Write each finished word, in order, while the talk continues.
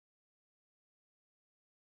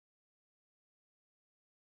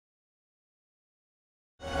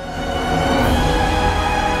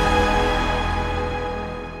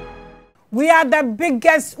We are the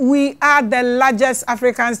biggest, we are the largest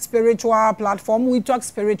African spiritual platform. We talk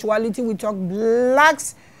spirituality, we talk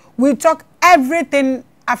blacks, we talk everything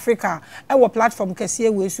Africa. Our platform,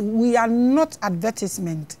 we are not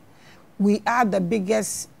advertisement. We are the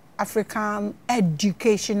biggest African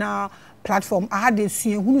educational platform.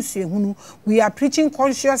 We are preaching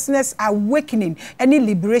consciousness, awakening, any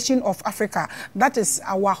liberation of Africa. That is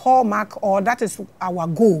our hallmark, or that is our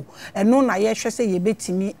goal. And no,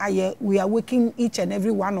 we are waking each and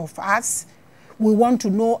every one of us. We want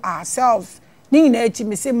to know ourselves.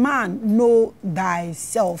 Say, man, know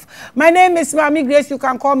thyself. My name is Maame Grace. You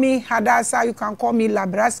can call me Hadassah. You can call me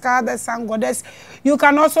Labraska, the sun goddess. You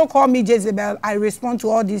can also call me Jezebel. I respond to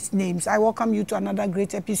all these names. I welcome you to another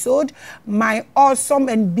great episode. My awesome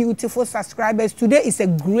and beautiful subscribers. Today is a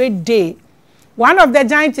great day. One of the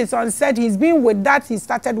giants is on set. He's been with us. He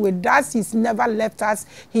started with us. He's never left us.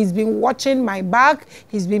 He's been watching my back.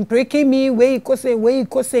 He's been breaking me where he could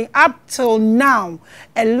say up till now.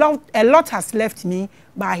 A lot has left me,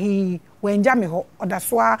 but he when jame ho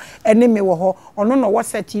odaswa ene me wo ho ono no what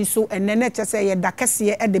set so enene che say ye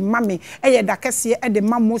dakese e de mame ye dakese e de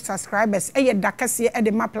mamo subscribers ye dakese e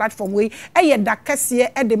de ma platform we ye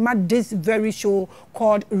dakese e de ma this very show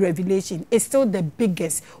called Revelation. It's still the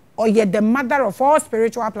biggest, or yet the mother of all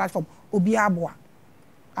spiritual platform. Obi aboa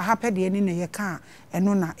happy the any na ye kan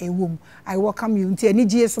eno na ewom. I welcome you nti ani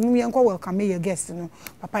gie so mu yenko welcome your guest no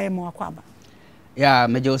papa ye mo akwaba. Yeah,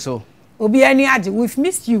 mejo so obi ani age, we've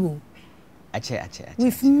missed you. Ache.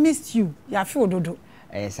 We've missed you. Ya fi ododo.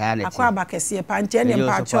 Silent. Akwaba kese pa nche ne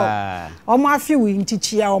mpa cho. Omo afi wi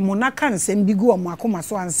ntichia omo na kan sem bi gu omo akoma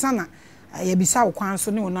so ansana ye bisa wo kwan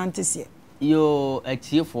so ne onantese. Yo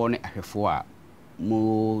atiefo ne ahwefo a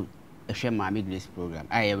mo ehwe Maame Grace program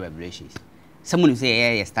aye Revelations. Someone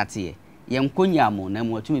say ye start here. Ye nkonya mo na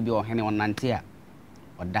mo atumi bi ohene onante a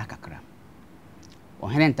oda kakra.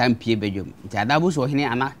 Ohene ntam pie bedwom. Nti adabu so ohene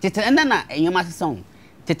ana tete na enyoma seson.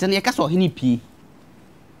 Tete ne ka so ohene pie.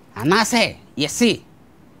 Ana say yesi.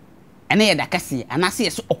 Ene ye dakase ana say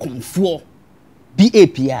yeso okomfo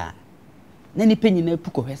BAP a. Na ni penyi na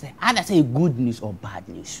puko hwese. Ada say good news or bad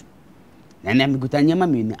news. Na na migutanyama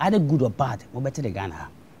me ada good or bad mo bete de Ghana.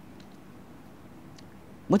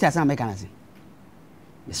 What are some mechanism?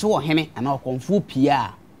 The so heme and our confu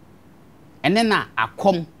pia. And then I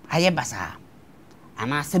come ayebasa.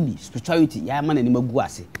 And I say spirituality, ya man and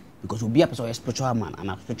maguase, because we'll be a spiritual man and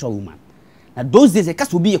a spiritual woman. Now those days a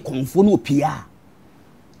cast will be a confu no pia.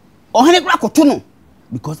 Or any crack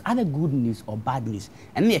because other good news or bad news.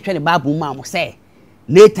 And then you try the Bible mom say,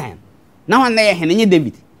 Nathan. Now and there Henry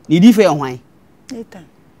David. Need you fair wine? Nathan.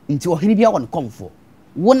 Into a Henry on comfort.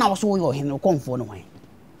 1 hour so your Henry comfort no wine.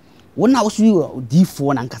 1 hour so you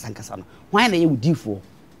D4 and Casancasano. Why are you D4?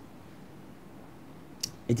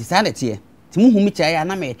 It is sanity. Timu Humicha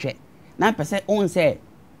and I may check. 9% on say.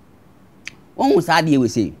 Almost idea we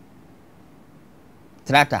say.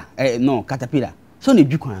 Tractor, no, caterpillar. So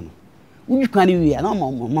need you can. Would you can we are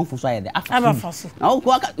no month for side? Ever fast. No,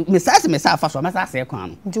 Messiah, fast or Massa say,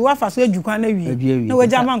 do what fast you can be. No,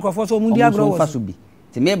 German for so Mundia grow fast would be.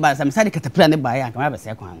 To me, by some side caterpillar by I can have a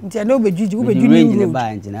second. No, but you will be by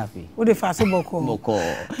engineer. What if I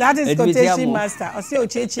that is Quotation master. I say,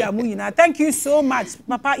 Chechi, thank you so much,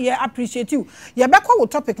 Papa. Yeah, appreciate you. Yeah, back on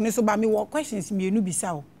topic, so by me, what questions me, you be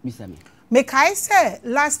so. Make I say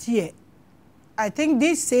last year, I think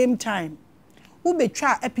this same time, who be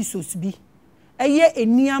try episodes be a year a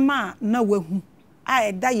niama na wehu,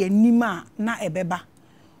 I die a nima na ebeba.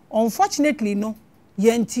 Unfortunately, no,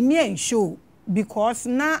 ye intime show. Because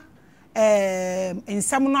na in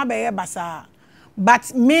some no be basa,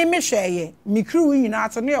 but me share ye me crew in na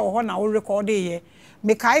to ne ho na wo record ye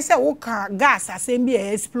me kai say wo ka gas asem bi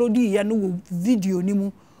explode ye no video ni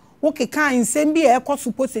mu wo ke kan nsem bi e ko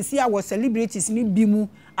suppose sesi a wo celebrities ni bi mu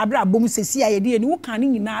abra bom sesi a ye de ni wo kan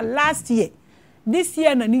ni na last year this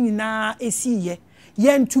year na ni na esi ye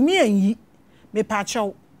ye ntumi anyi me pa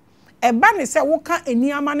chew e ba ne say wo ka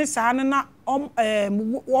eniama ne sa na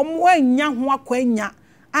wanya ho akwanya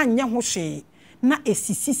anya ho hwe na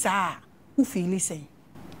esisi saa u feel say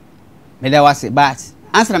me da wase but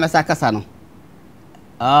answer na mesa kasa no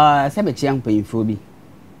se be chia mpanyimfo bi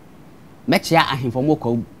me chia ahemfo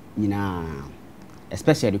moko nyina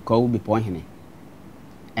especially ko bi pon hene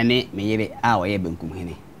ene me yebe a wo ye benkum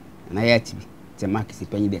hene na ya tibi te mark si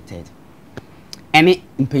panyi de third ene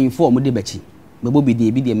mpanyimfo mo de bachi mebo bi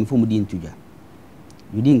de mfo mo de ntudwa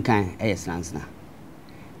yudi nkan sansna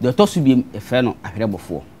de to su bi efe no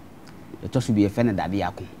ahwerebofo de to su bi efe na dade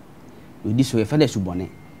yakon yudi so efe na subone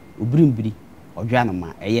obirimbiri odwa no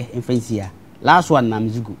ma eye emfansia last one na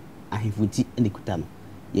mzigu ahemfuti ene kuta no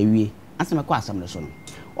ye wie answer kwa asam so no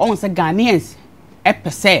on say Ghanaians e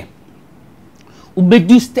pese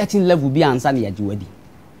ubedu starting level bi ansa na yaji wadi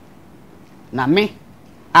na me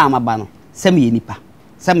amaba no se me ye nipa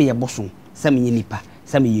se me ye boso se me ye nipa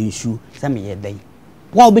se me ye nsu se me ye dai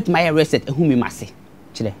wa obet my reset ehu me mase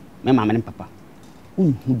kire me mama ne papa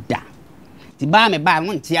unhu da ti ba me ba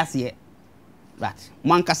mo ntia ase that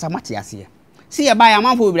man kasa mate ase see ya ba ya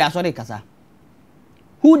man fo bi asore kasa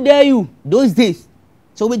who dare you those days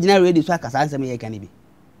so we general radio so kasa ansem ye kan bi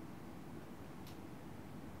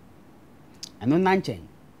ano nanchen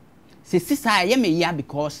se sisa ye me ya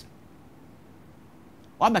because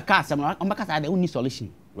wabeka asem on beka say the only solution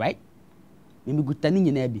right me gutani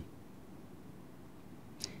nyina bi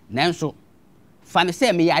nanso fa ne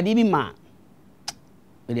say me ya de bi ma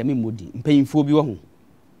me me modi mpanyimfo bi wo ho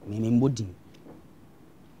me modi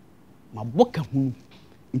ma boka hu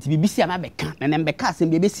nti bibisi ama beka na mbeka asem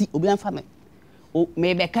bi ebesi obi anfa me o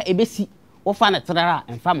me beka ebesi wo fa na trara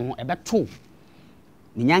enfa me ho ebeto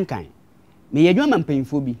ni nyankan me yadwa ma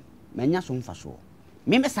mpanyimfo bi manya so mfa so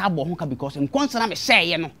me me sa abo ho ka because nkonsana me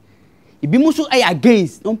share no ibi mu so ay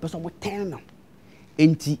against no person mo ten no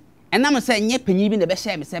enti enam se nye panyi bi na be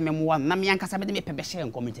share me se me mo na me yankasa be de me pe be share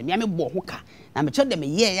community me bo ho ka na me che de me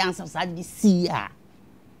ye yansa sa di si a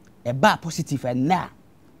e ba positive na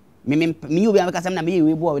me obi am kasa na me ye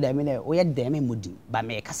we bo da me o ye de me modi ba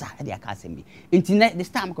me kasa e de aka asem bi enti na this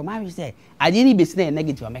time ko ma we say ade ni be se na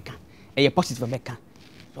negative me ka e positive me ka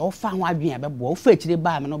so fa ho adwen abebo o fa chire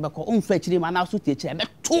ba me no be ko o fa chire ma na so tie chire be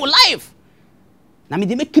to life na me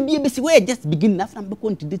de make bia be si we just begin na from be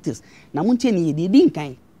into details na mo ntie ni ye de di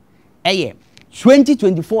nkan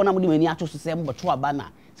 2024 na mo de mani ato so se mo to aba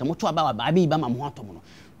na se mo to aba wa ba bi ba ma mo ato mo no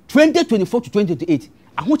 2024 to 2028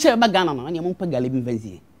 aho chere ba Ghana na mo mpa gale bi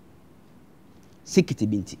vanzie sekiti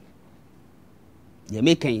binti ye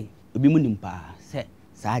mekan obi mu nimpa se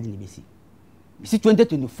saaje ni besi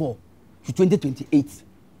 2024 to 2028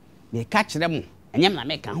 me catch them enyam na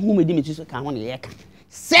me kan ho medi me so kan ho ne ye kan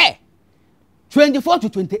say 24 to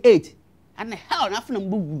 28 and hell na afna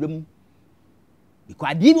mbu wuram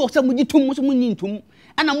because adi bi so muji tum so munyi ntum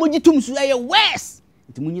ana muji tum so ye worse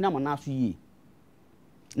nti munyi na mo na so yi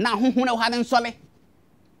na ho na ha ne nsole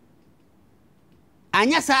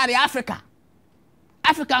anya sare Africa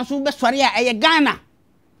so be sore a ye Ghana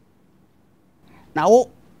na wo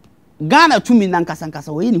Ghana tumi na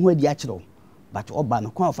nkasa wo yi ni ho adi a kire but oba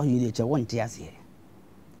no kwa fa yiri che won tie ase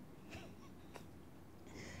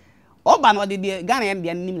oba no de Ghana yen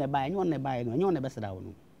de nim na ba nyon na ba no nyon na besra wo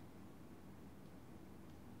no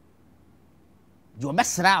jo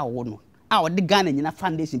besra wo no a wo de Ghana nyina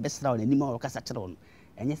foundation besra wo na nim wo kasa kire wo no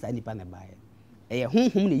enye sa nipa na ba ye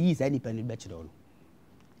honhom na yi sa nipa no be kire wo no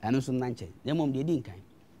anu so nanche de mom de di nkan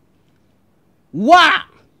wa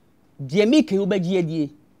de mi kan wo ba gi adie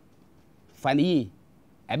fa ne yi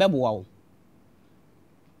ebebo wo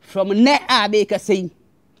from ne abe ka say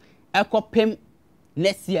ekopem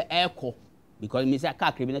next year eko because me say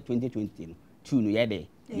aka krebi na 2020 no 2 no ye de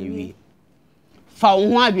ye fa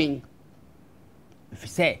ho adwen if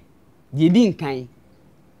say de di nkan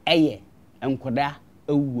eye enkoda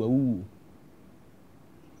awu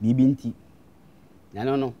bibi nti na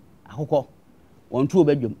no akoko wontu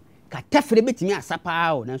obadwom ka tafre betimi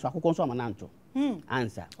asapa o na so akoko so amananto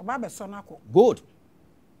answer oba be so na ko good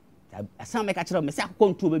asam me ka kire me say akoko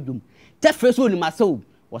ntu obadwom tafre so ni maso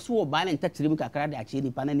wo so ba na ntakire mu kakra de achi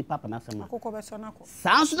nipa na nipa na asama akoko be so na ko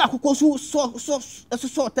san so akoko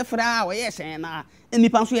so tafre a wo ye hyen na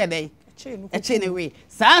nipa so ye dey eche ne we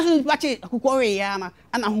san so nipa che akoko we ya na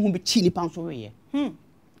ana ho be chi nipa so we ye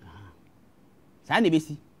sa ne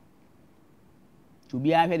besi to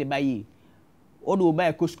be a very buy or do buy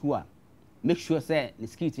a co school make sure say the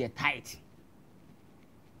security tight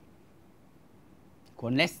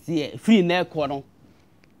next year free na kono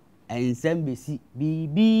ensem besi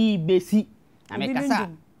besi amekasa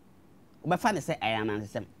oba fa ne say ayana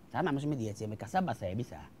nsem sa na me so me de yete me kasa basa ya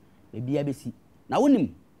bisa bia besi na wonim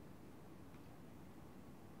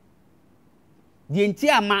the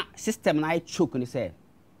entire system na I choke ni say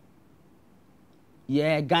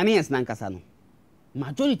yeah Ghanaians na nkasa no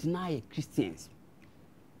majority na ye Christians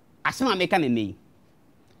asema make na nei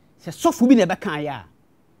se sofu bi na be kan ya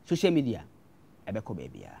social media ebe ko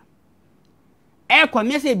bebia e kwa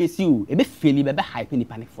me say be si o ebe feli be hype ni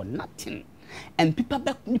panic for nothing and people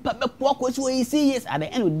be ko so you say yes at the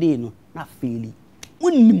end of the day no na feli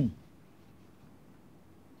unim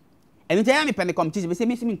and tell me panic competition be say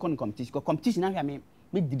me competition na me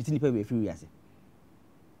delete ni pe we free yase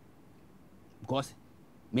because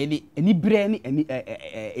me any brain any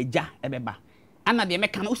eja ebeba ana de me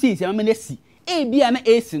kan o sei se me na si e bia na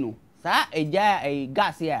esi no sa eja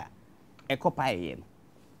gas ya ekopa ye no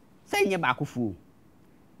say nye ba akofo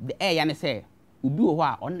the air ya ne say obi wo ho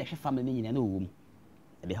a on na hwe family nyina na owom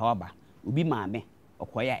e de ha oba obi maame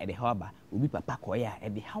okoya e de ha oba obi papa koya e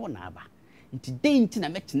de ha wona aba nti den nti na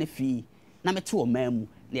metene fi na mete o mamu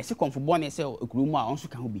na yesi konfo ne say okurumu a onso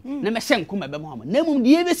ka ho bi na me hye nkoma be mo na mum de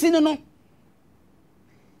yebesi no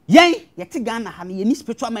yen yete Ghana ha me ni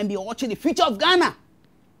spiritual man be watching the future of Ghana.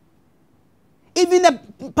 Even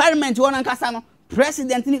the parliament one ankasa no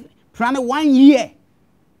president ni plan 1 year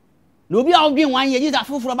no be odwen 1 year just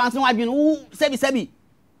afoforo ba nso adwen wo sebi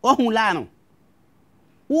ohun la no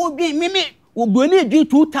wo dwen me wo gboni dwen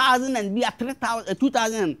 2000 and be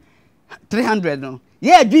 3000 2300 no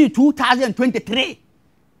yeah dwen 2023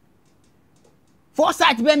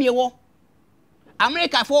 foresight be me wo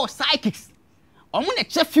America for psychics omo na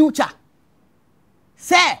che future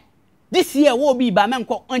say this year wo be ba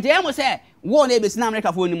menko onje yemo say wo na ebesi na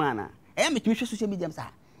America for ni mana e me tumi hwe social media sa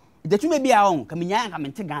the tumi bia on ka menya ka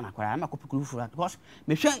mente Ghana kwara ma kopikuru fura because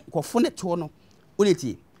me hwe kofo ne to no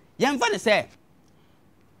oneti ye mfa ne say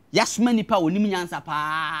yasma nipa onim nyansa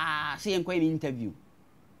pa say enko e interview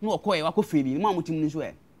no okoye wakofe bi mo amotim ni so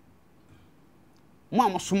e mo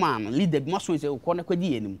amosoma no leader bi mo so say ko na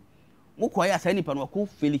kwadi enim mo koye asa nipa no ko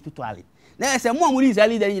feli totally na say mo amuri is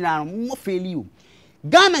leader nyina mo feli o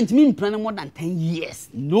government mean plan more than 10 years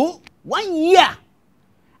no 1 year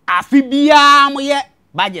afibia mo ye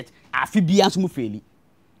budget afibia so mo feli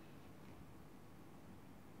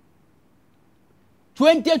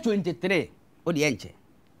 2023 o de enche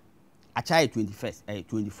achai 21st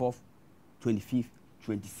 24th 25th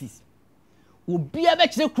 26th obi a be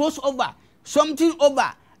kire cross over something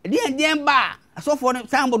over den ba so for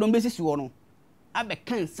somebody don be sisi wo no abe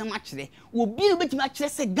kan sam a kire obi be tima kire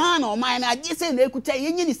se Ghana o man na age se na ekuta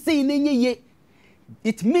yenye ni sei na nye ye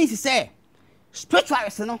it means say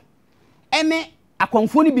spiritualist no ene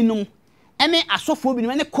akonfo ni binom ene asofo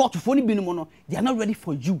binom ene courtfo ni binom no they are not ready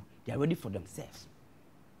for you, they are ready for themselves.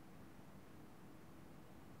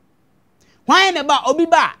 Why me ba obi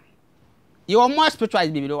ba you are more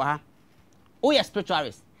spiritualist baby do ha oh yes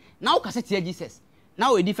spiritualist now ka say Jesus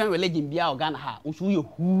now a different religion bia o Ghana ha unso you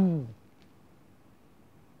who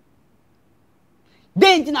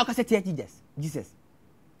then now ka say Jesus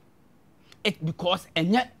it because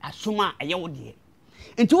enye asoma eye wo de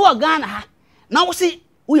enti wo Ghana ha now we see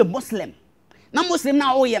we a Muslim na Muslim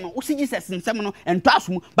na wo ye no we see Jesus nsem no ento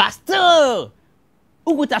asum but still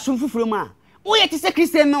wo go ta asum fufuro ma wo ye ti say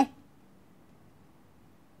Christian no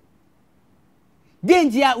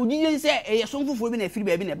dendia udije say e asum fufuro bi na firi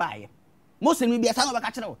ba bi na baaye Muslim bi asa no ba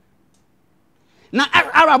ka kire wo na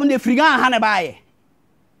Arab na firi Ghana ha na baaye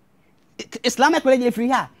Islamic religion free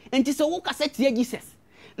ha enti so wo ka say tie Jesus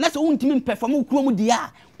na so untimi perform ukuro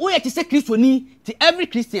dia wo ye ti say Christiani to every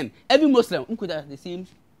Christian every Muslim unko the same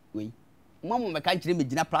way mama me ka kire me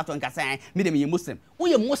gina platform ka say me dem ye Muslim wo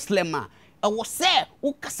ye Muslim a wo say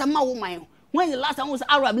wo kasama wo man when the last time was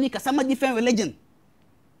Arab ni kasama different religion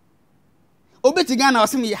obeti Ghana o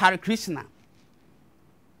say me Hare Krishna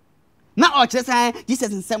na o kire say Jesus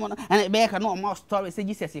nsem no and be ka no more story say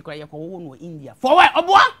Jesus e kra ye ko wo no India for why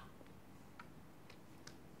oboa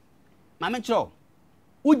Maame Cho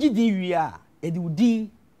uji di wi a edi udi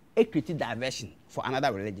e create diversion for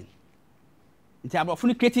another religion. Nti abofo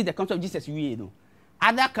ni create the concept of Jesus wi no.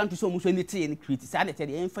 Other countries so muso ni tie ni create say na tell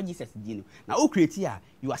the for Jesus di no. Na o create a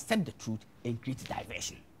you accept the truth and create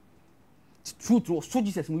diversion. Truth was so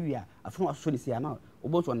Jesus wi a afro so ni say na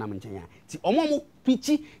oboto nam nchen ya. Ti omo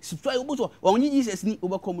preach spiritual oboto onyi Jesus ni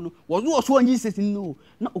obekom no. Wo so onyi Jesus ni no.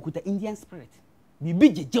 Na okuta Indian spirit. Bibi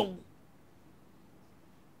jejew.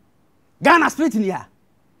 Ghana spirit in here.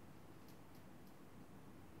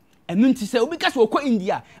 And then to say, because we go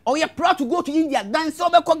India, or you're proud to go to India, dance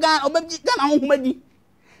over Ghana, or Ghana home.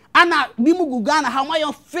 Anna, Bimu Ghana, how am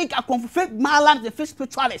I fake a fake Malam, the fake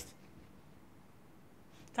spiritualist?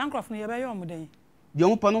 Thank you for your day. The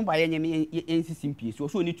only panel by any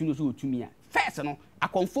NCCP, so need to know to me. First, no, I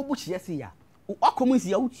confirm which yes, ya. What comes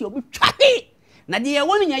here, which you'll be chatty. Now, the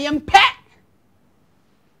one in your young pet.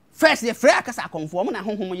 First, the fracas are conforming at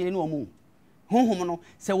home, you know, more. Home, no,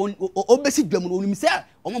 say, obesi drum, no, say,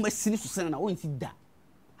 almost sinister, and I won't see that.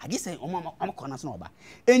 I just say, oh, Mamma, I'm a corner snowba.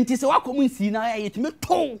 And tis a walk in see now, it me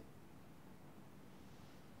too.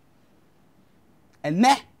 And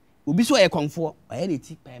that will be so a comfort or any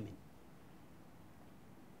tea payment.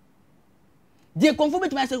 The conform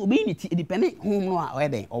to myself will be independent home or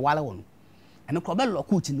day or while one. And a cobble or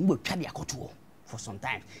cooting will carry a couture. For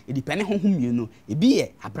sometimes it depends on whom you know. It be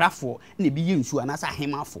a brafo and it be you so and as a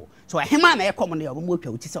hema for. So a hema may accommodate a work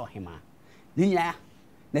which is a hema. Then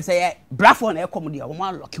they say brafo and accommodate a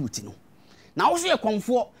woman lucky with you. Now also your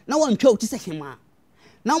comfort. Now one choke to say him.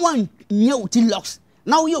 Now one new to locks.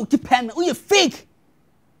 Now you to pen. You fake.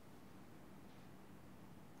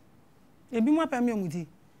 You be more permanent.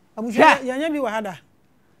 I wish you be wahada.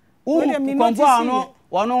 Oh, comfort no.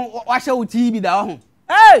 One wash out TV down.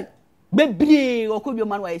 Hey, baby, or could be a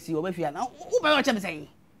man why I see over here. Now, who by what I'm saying?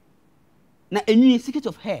 Now, a new secret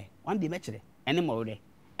of hair. One day, actually, any more day.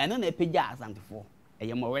 And then a pija as anti-four. A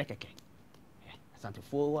yam more cake. As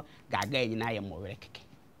anti-four, gaga and I am more cake.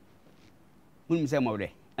 Whom say more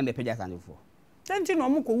day, and the pija as anti-four. Senti no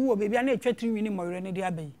muko wo baby na etwa 3 wini mo were ne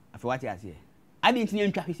dia bayi. Afi what you say? I didn't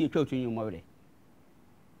need to see etwa you mo were.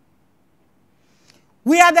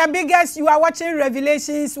 We are the biggest. You are watching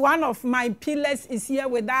Revelations. One of my pillars is here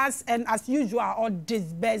with us, and as usual, all this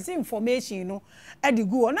best information, you know, at the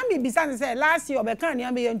go. Na me bisa say last year, be kan ya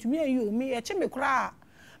me ntumi you me e chime kra.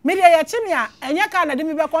 Me dey e chime a enya ka na de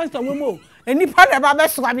me be constant we mo. Enipa na ba be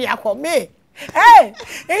so be akome. Hey,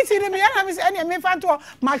 enti me ya me say ene me fa to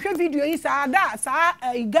ma hwe video yi sa da sa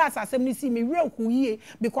gas asem ni si me we ku yie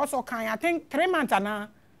because o kan I think 3 months na.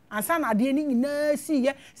 Ansa na ade ni nyina si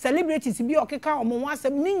ye celebrities bi okeka omo ho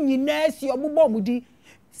asem ni nyina si obubo mudi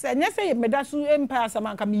se nya se ye meda so empire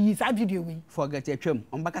asama nka me yi sa video we forget atwam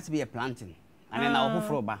on baka se be planting ane na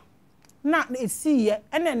ofoforo ba na esi ye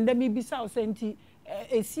ene nda mi bisa o senti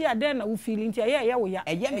esi ade na wo feeling ti ye wo ya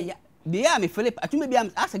eye me ya de ya me Philip atumi bi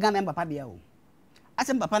am ase Ghana papa de ya o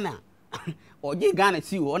ase papa na oje Ghana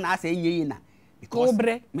si o na ase enye na because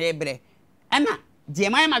me bre ana die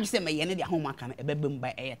man ma juse me ye ne de ahoma kan e bebem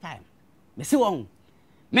ba e time me se won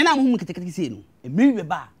me na mo mu ketekete se no e me we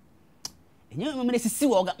ba enye me sisi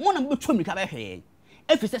wo ga mo na betwa mi ka ba hwe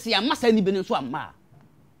e fi se ya masa ni be ne so amma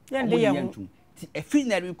ye de ye ho ti e fi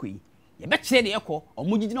na re koi ye be kire de ekọ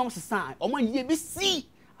omo gigi no sesa omo ye be si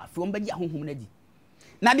afi on ba gi ahonhom na di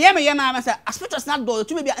na de me ye na ma se aspectus na do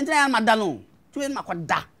tu be bia ntina ya ma da no tu be ma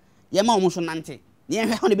kwada ye ma omo so nante ye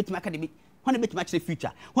hwe ho ne betima ka de bi ho ne betima kire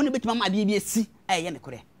future ho ne betima ma de bi esi ye ne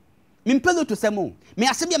kore me mpelo to semo me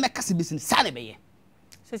asebia me kase business sa ne be ye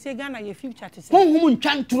se Ghana ye future to se honhom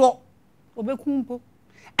ntwantro obekumpo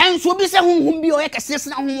enso bi se honhom bi o ye kase se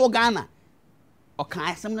na honhom Ghana o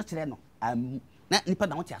kan asem no kire no na nipa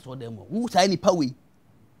da wote aso dem ho wo sa nipa we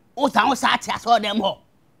o sa ate aso dem ho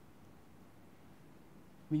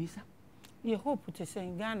minisa ye hope to se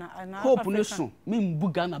Ghana and hope no so me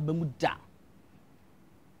mbu Ghana ba mu da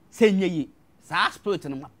se nyeyi sa spirit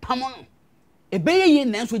no pamo no ebeye ye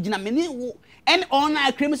na nso gina me ni wo en on na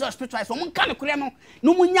creams of spiritual so mon kan kure no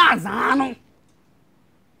no munya azan no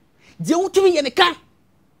je wutumi ye ne kan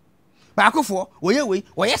ba akofo oye we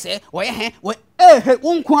oye se oye he we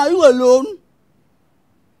wonko ayu alone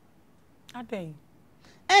aden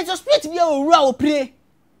en so spirit bi owura o pray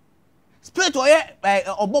spirit oye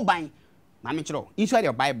oboban ma me kiro inside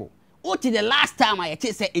your bible what the last time I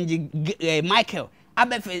say in Michael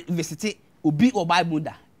abe visit obi o bible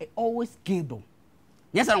da always Gabriel.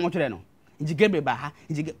 Yes, I don't want to know. Inji Gabriel ba ha,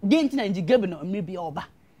 inji Gabriel no maybe oba.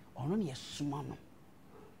 Ono ne yesuma no.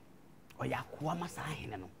 Oya kwa masa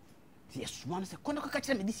hene no. Ti yesuma no se kono ka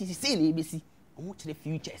kire me this is say na ebesi. Omo kire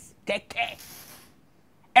futures. Keke.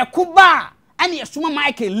 Ekuba ani yesuma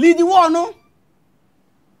Michael lead the war no.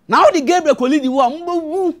 Now the Gabriel ko lead the war mbo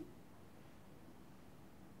wu.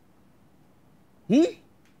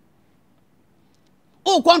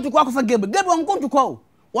 Oh, kwon to kwa ko fa Gabriel on kwon to kwa.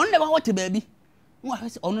 One never what baby.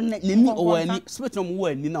 What on nani or any spirit no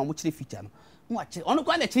more ni na mo kire future no. What on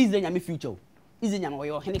kwa na kire is nyame future. Is nyame wo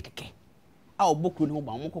yo hene keke. A obokru no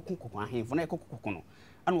ba mo kokoko ahemfo na kokoko no.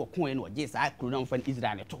 Ana wo kon ye no je sa akru na mfa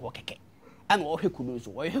Israel ne to ho keke. Ana wo hekuru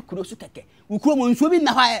so wo hekuru so keke. Wo kuro mo nsuo bi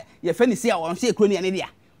na ha ye fa ni si a won se ekru ne ne dia.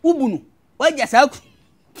 Ubu no. Wa ja sa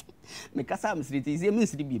me kasa amsriti is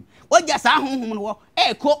amsriti bi. Wa ja sa honhom no wo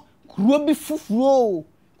ko kuro bi fufuro.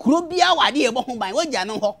 Kuro bia wade e bo ho ban wagya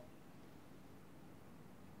no ho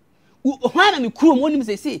hwana me kuro mo nim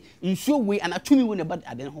say nsuo we anatumi we ne bad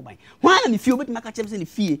ade ho ban hwana me fie obetima ka chem say ne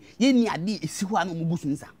fie ye ni ade esi ho ana mo gusu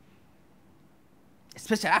nsa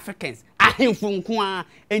especially Africans ahemfo nko a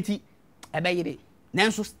enti ebeyire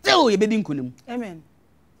nanso still ye bedi nkonim amen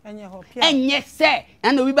enye ho pia enye se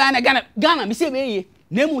na obi ba na Ghana me say beye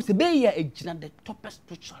na mo se beye agina the top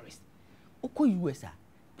spiritualist oko US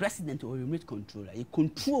president or remote controller, you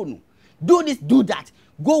control no. Do this, do that.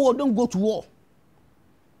 Go or don't go to war.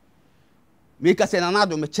 Make us an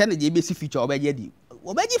another me channel the ABC feature obedi.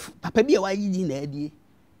 Obedi papa bi wa yi na adi.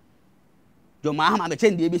 Jo ma ha me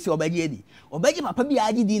channel the ABC obedi adi. Obedi papa bi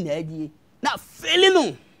aji di na adi. Na failing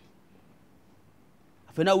no.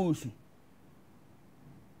 Afena wusu.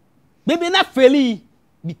 Maybe not failing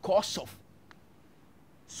because of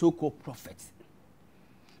so-called prophets.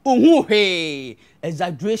 Ohu he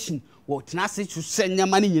exaggeration what na say to send your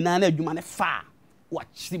money nyina na adwuma ne fa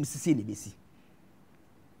watch them sisi ne besi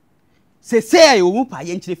say you wo pa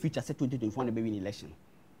ye nchire future say 2024 na be win election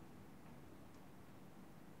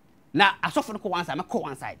na asofo no ko one side me ko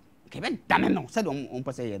one side ke be dane no say on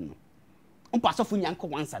pese ye no on pa asofo nyan ko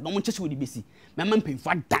one side no mo nchese wo de besi me man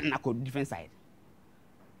pemfa dan na ko different side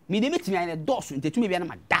me de metimi an doso ntetumi bia na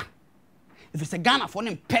ma da if it's a Ghana for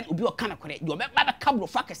them pen obi o kana kore you be kabro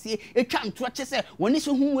fa kase e twa nto che se woni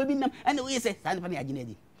so hu we bi nam ene we se sa ne pa na agina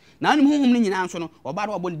di na anu hu ni nyina nso no oba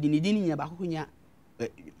do obon di ni nya ba ko nya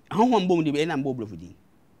hu bom di be na mbo blofu di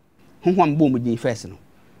hu bom di first no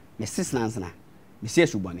me sis na nsana me se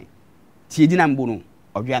subone tie di na mbo no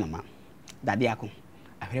odwa na ma dade ako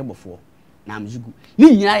ahwere bofo na amzugu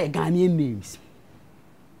ni nyina ye Ghanaian names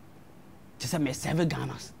just me 7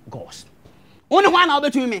 Ghana's gods only one na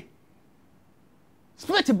obetu me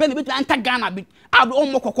spirit bene bit anta Ghana bit abro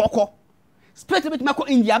omo kokoko spirit bit mako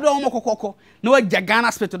India abro omo kokoko na wa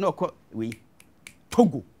Ghana spirit no ko we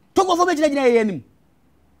Togo fo be gina ye nim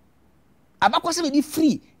abakọ se be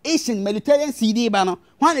free Asian Mediterranean CD ba no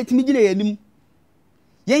wan na timi gina ye nim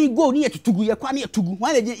yen go ni yetutugu ye kwa na yetugu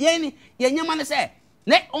wan na yen ye nyama ne se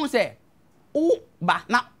ne on se o ba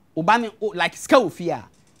na o ba ne like scale fear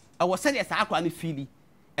I was said yes akwa ne feeli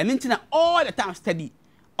and ntina all the time steady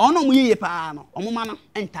ono mu yeye pa no omuma no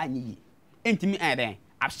enta nyi entimi den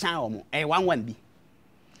abshan omo 11 bi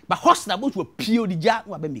but hostel about to pio di ja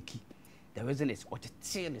wa ba meki the reason is what it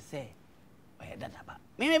say dada ba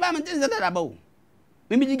me ba me dada ba o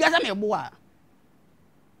me bi gasa me bo a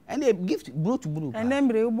and a gift bro to bro and then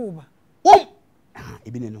bre bo ba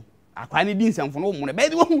ebi ne no akwa ne di nsamfo no mo ne ba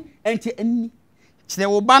bi wo enti ani kire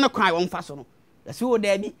wo ba no kwan wo mfa so no yesi wo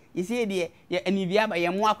da bi yesi de ye anivia ba ye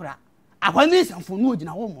mo akora akwa ne nsamfo no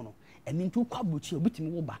ogina wo mo no eni ntu kwa bochi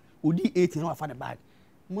obitimi wo ba odi 18 na wafa ne bag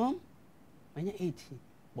mom manya 18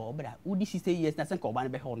 ba obra odi 60 years na senka oba ne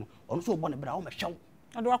be ho no ono so obo ne bra wo me hwew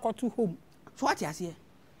ado akoto home so ati ase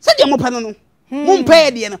se de mo pa no mo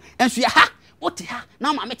mpa de no enso ya ha wote ha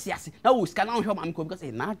na ma meti ase na wo ska na hwe ma me ko because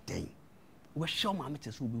na den wo hwe ma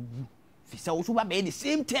meti so be wu fi se wo so ba be the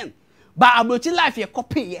same thing ba abrochi life ye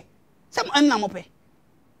copy ye se mo na mo pe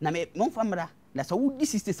na me mo famra na so wo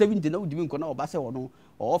 67 na wo dibi nko na oba se wo no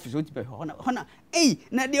office wo ti pe hona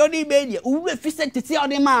na de odi be de wo we fi se tete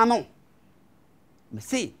odi ma no me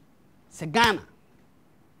say se Ghana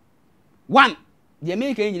one the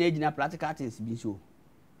American engineer gina practical things bi so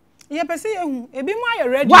ye pese ye hu ebi mo aye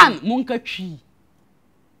ready one monka twi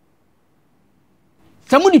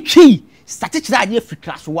samu di twi statistics aje free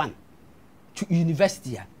class 1 to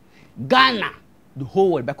university Ghana the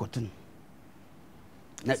whole world back on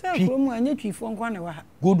na twi mu anya twi fo nkwa na wa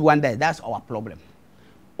good one day that's our problem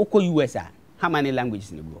oko US how many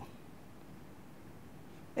languages in go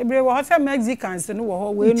ebre wo hotel Mexicans no wo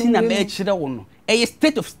ho we no na me chire wo no a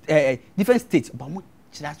state of different states but mo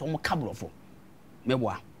chire so mo kabro fo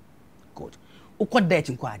meboa good oko Dutch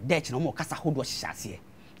nkwa Dutch no mo kasa hodo hihase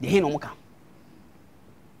de he no mo ka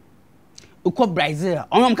oko Brazil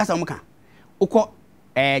mo kasa mo ka oko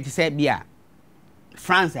ti say bia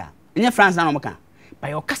France nya France na mo ka ba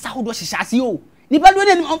yo kasa hodo hihase o ni ba do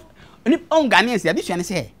ni on Ghanaians ya bisua ne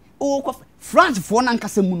say oko France for na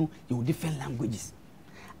nkasa mu no you different languages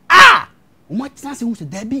uma tsanse hu se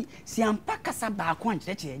dabi si ampa kasa ba ko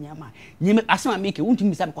ankyereke nyama nyeme asema make wuntu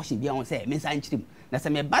mi sabe question bia won say me san kyerem na se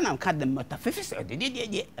me ba na ka dem mata fefese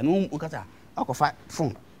de eno ukata akofa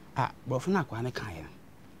phone bro na kwa ne kan ya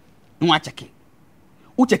no acheke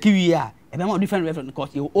u cheke wi e be ma different reference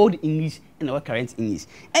because you old English and our current English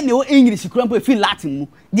and the English krampo feel Latin mu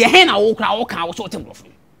de he na wo kra wo kan wo so tem bro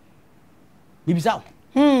bibisa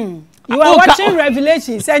you are watching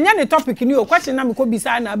Revelations. And the topic in your question na me ko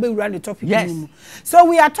bisa na be run the topic. Yes. So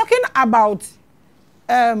we are talking about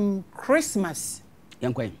Christmas.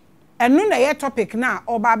 Yankwan. And no na ye topic na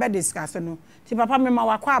oba be discuss no. Ti papa me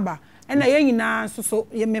ma wakwaba. And na ye nyina so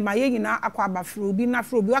ye me ma ye nyina akwaba frobi na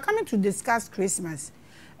frobi. We are coming to discuss Christmas.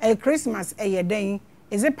 Christmas ye den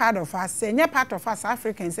is it part of us? Say part of us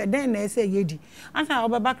Africans. Then they say yedi. Answer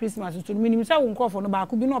about Christmas to me. Say we call for no ba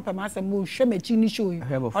could be no per mass and show me chini show you.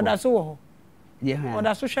 Or that's so. Yeah. Or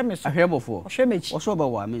that's so show me. I hear before. Show me. Or so about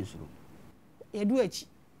what I mean so. You do it.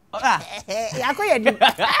 Yeah, go ahead.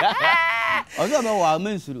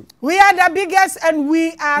 We are the biggest and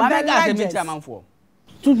we are the largest.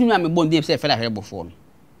 Something me born dey say fella hear before.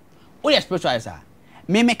 O ye spiritual sir.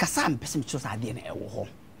 Me make kasam person so say dey na e wo ho.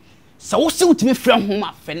 So wo se utimi frɛ ho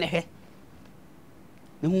ma fɛ ne he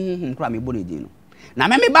ne hu kra me bo ne din no na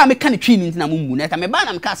me ba me ka ne twi ni ntina mu na ka me ba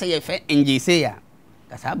na me ka sɛ ye fɛ NJ say ya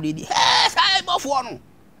ka sa bre di he sai bofo no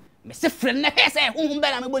me se friend na say honhom be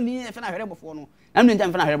na me boni na fe na hwere bofo no na me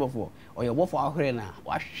ntam fe na hwere bofo oye bofo ahwere na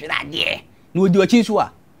wa hwere ade na odi ochi so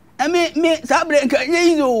a me sabre nka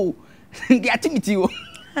yezo nka activity o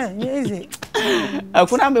yeze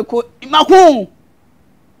akuna me ko mako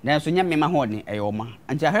na so nya me ma ho ne eyo ma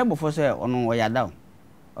anti ahwere bofo say ono oya down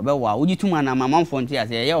obewa ugituma na mamamfo nti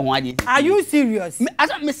ase ye ho ade. Are you serious?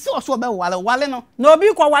 Asa me se oso wale no. No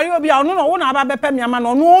bi kwa wale obi a ono no wo na aba bepe me ama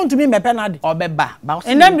no no ntumi mepe na de. Obeba ba o se.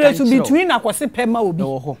 And them to between akwose pema obi.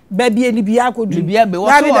 Ba bia ni bia akodu. Bia be wo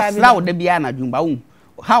so sra wo de bia na dwumba wo.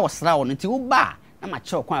 Ha wo sra wo nti wo ba na ma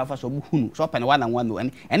che okwan afa so bu hunu so pe ne one on one no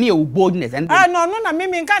ene ye boldness and no na me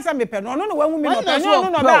nka sa mepe no no wanwu mi no pe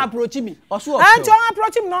no ba approach me. Oso anti on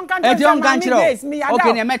approach me no nka Maame Grace me yada.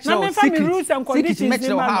 Okay, na me family rules and conditions.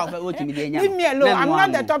 Leave me alone. I'm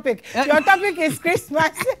not the topic. Your topic is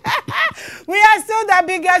Christmas. We are still the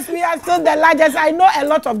biggest, we are still the largest. I know a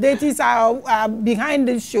lot of deities are behind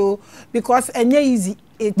this show because enye easy.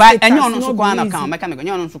 But enye ono so kwa na kan mechanic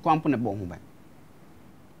enye ono so kwa mpo ne bo ho ba.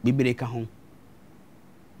 Bibire ka ho.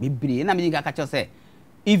 Bibire na me ga ka cho say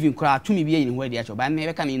even kra to me bia yin ho dia cho ba me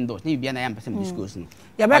be ka me indoors na bia na yam person discuss no.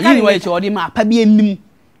 Ya be ka ni wa cho odi ma pa bia nim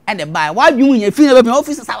and the buy wa dwun yin fi na be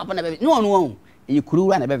office sa papa na be no no e kuru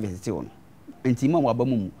wa na be visit wo no. Enti ma wa ba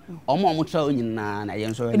mu omo tra onyina na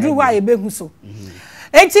yen so do why e be hu so.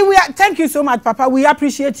 Enti we thank you so much papa, we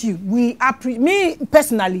appreciate you. Me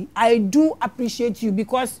personally I do appreciate you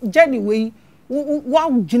because genuinely wow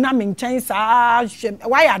jina me nchen sa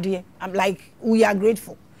why are there? I'm like we are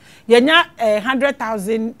grateful. Yenya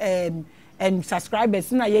 100,000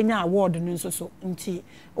 subscribers na yenya award no so nti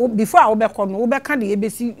before I obeko no obeka de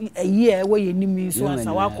ebesi a year where you nimi so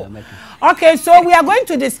ansawako. Okay, so we are going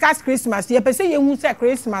to discuss Christmas. Ye pese ye hu say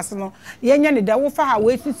Christmas no yenya ne da wo fa ha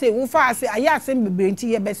we say wo fa say aya asem bebre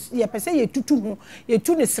nti ye pese ye tutu ho ye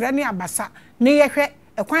tu ne sre ne abasa ne ye hwe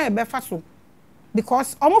ekwan ye befa so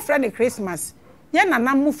because omo friend Christmas ye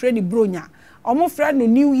nana mo friend bronya omo friend no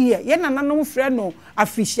new year ye nana no friend no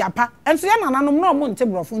afishiapa enso ye nana no no mo nte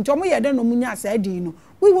brofo nti omo ye de no munya asa adi no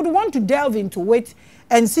we would want to delve into it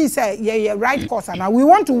and see say yeah right course and we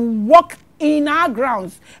want to walk in our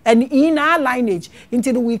grounds and in our lineage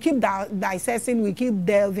until we keep dissecting, we keep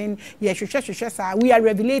delving. Yeah, we are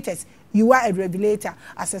revelators. You are a revelator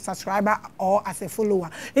as a subscriber or as a follower.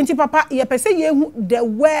 Until papa, yeah, per se the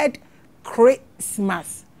word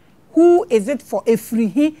Christmas. Who is it for a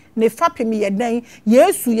free ne fapi me yeden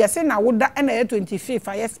yesu yese na woda na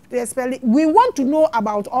 25th we want to know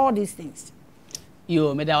about all these things.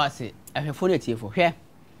 Yo me da wase ahwefo na tie fo hwe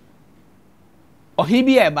ohi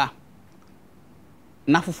bi eba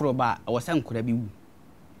na foforo ba wose nkora bi wu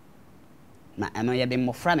na eno ye de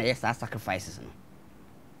mofra na yes sacrifices no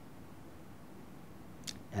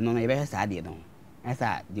eno na ye be sa de no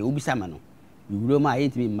esa de obisa ma no wuro ma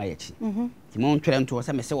yetimi mma yachi ti mo ntwere nto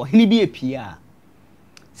se me se ohini bi epia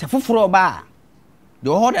se foforo ba de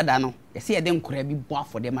ho dada no ye se ye de nkora bi bo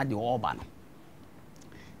afode ma de ho ba no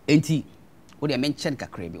enti wo de mention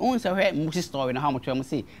kakra bi on se hwe musi story na ha mo twa mo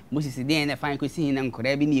se musi se den na fan ko si na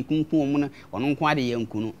nkora bi na ekunkun mo no ono nko ade ye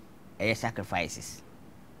nkunu e sacrifices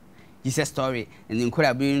Jesus story and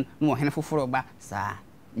nkora bi no hene foforo ba sa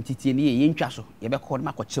ntitie ni ye ntwa so ye be call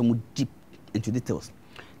ma ko kire mu deep into details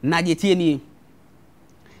na je tie ni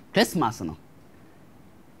Christmas no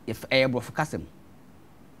if bro focusem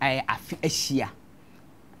afi ahia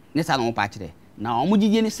ne sa no pa kire na omo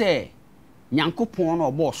gigye ni se Nyankopon no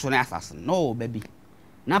obo so na asase no baby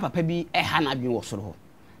na papa bi ha na dwen wo so ho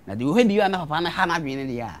na de wo hedi ya na papa na ha na dwen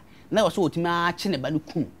ne ya na wo so otimi a che ne ba ne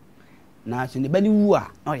kum na so ne ba ne wu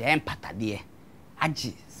a no ye empatade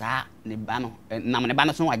agi sa ne ba no na ne ba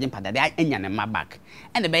no so waje empatade anya ne ma back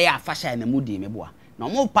ene be ya afasha na mudi me boa na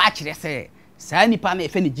omo pa kire se sa nipa na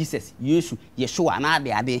efe ne Jesus Yesu Yeshua na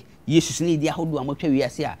ade Yesu ne di ahodo amotwa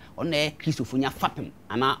wiase a ono e Kristofo nya fapem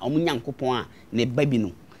ana omo Nyankopon a ne ba bi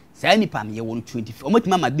no sa nipa me ye won 25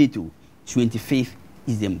 omotima ma date 25th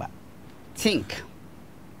December think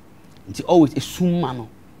it's always a summa no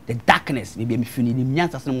the darkness maybe me feel ni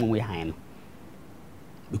nyansa se mo we han no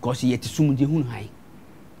because yet sum de hun han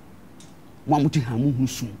mo amuti han mo hun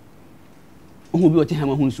sum ohu bi o ti han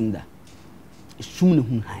mo hun sum da sum ne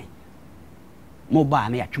hun han mo ba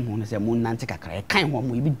na ya twem ho no se mo nante kakra e kan ho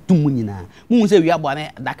mo bi dum nyina mo hun se wi abo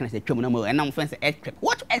na darkness e twem na mo e na mo fence eclipse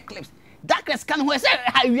what eclipse darkness can who say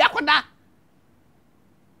wi akoda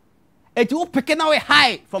eti wo pick na we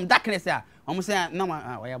high from darkness ya omo say na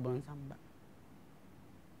wa ya bon samba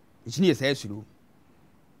ejini ye say suru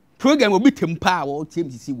program obi tempa wo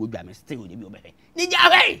TMCC wo dwa me still de bi obehwe ni ja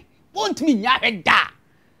hwe won't me nya hwe da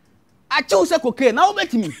a chew se koke na wo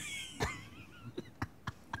betimi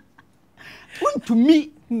won't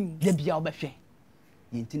me de bia obehwe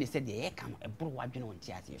yentine se de ye ka no eboro wadwene won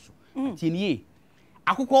ti ase so tienie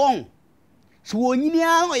akokọ on so wonyini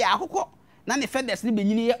a no ya akokọ na ne fedes ne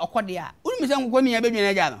benyini ye okode a unu se akokọ ni ya bedwene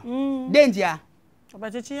aja no dentia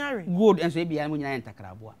obachechi yare good enso e bia mo nyina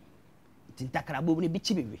entakrabo a tintakrabo ne bi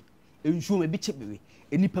chibewe ensuo me bi chibewe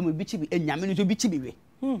enipa me bi chibe enyame no so bi chibewe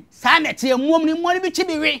sa na tie muom ni mo ne bi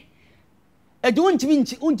chibewe e de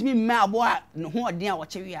untimi mma abo a ne ho odin a wo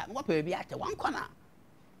chewe a wo pa bi ate wankona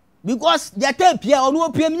because they take pia onu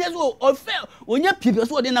opia mi so ofe onya pia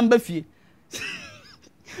so odin number fie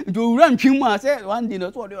do run twin ma say one day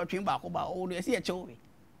no so odin twin ba ko ba o dey see e chewe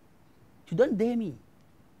you don't dare me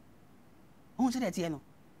on say that here no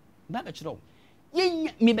ba be chiro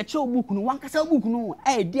yen me be chiro book no wankasa book no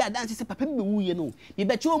e di adanse say papa be wuye no me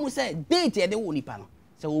be chiro mu say date e de wo nipa no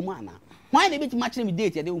say wo mu ana why na be to match me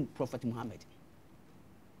date e de Prophet Muhammad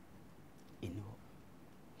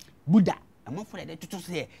Buddha among for the to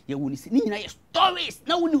say you will see ni stories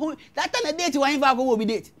na woni ho that time date wan fa go be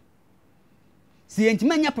date see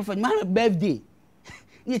entimanya Prophet Muhammad birthday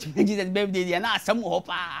ni Jesus birthday dia na asam ho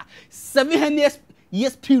pa 700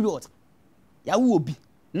 years period ya wo obi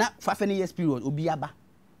na 500 years period obi aba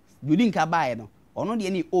you link aba no ono de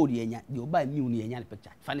ni old yenya de oba new ni yenya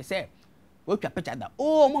picture fa ne say we twa picture da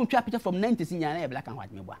oh mo twa picture from 90s nya na black and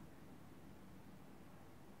white me boa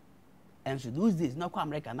and so those days no kwa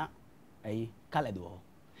America na colored wo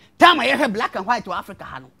time I hear black and white to Africa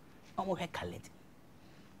ha no omo he colored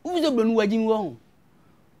uzo blonu wajin wo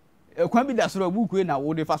kwa bi da soro buku na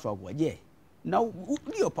wo de fa so agwo je na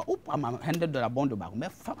ni opa ma $100 bond back me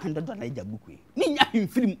 $500 ija buku ni nya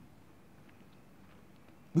himfirim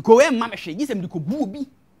because we ma me hwe gisem de ko bu obi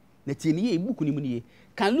na tie ni ye buku ni mu ni ye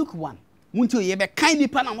can look one munti ye be kan ni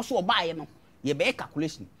pa na mo so obaye no ye be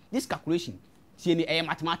calculation this calculation tie ni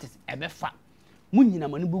mathematics e be fa munyina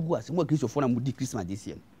manu bugu ase mo Christopher na mu di Christmas this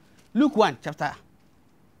year Luke 1 chapter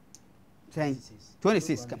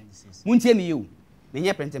 26 muntie mi you me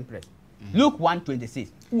nya printing press Luke 1:26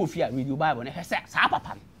 wo fi a read your Bible na hese sa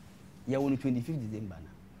papa ye won 25 December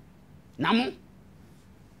na mo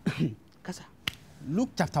kasa Luke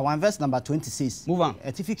chapter 1 verse number 26 move on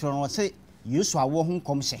etific ron say Yesu awo ho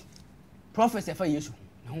komhye prophet fa Yesu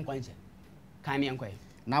na ho kwanche kan me enkwai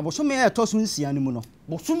na bosome e to so nsia ni mu no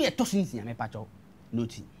bosome e to so nsia me pacho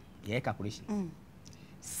note ye calculation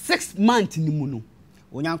 6 months ni mu no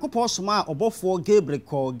onyankopon soma obofo Gabriel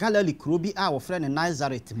ko Galilee kro bi a wo frɛ ne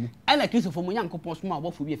Nazareth mu ana Christopher mo nyankopon soma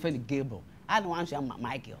obofo bi e frɛ ne Gabriel ana wan so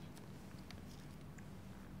Michael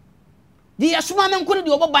di asoma men ko ne di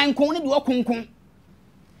oboban kon ne di okonkon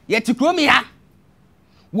ye ti kro mi ha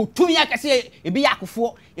wo tumi akase ebi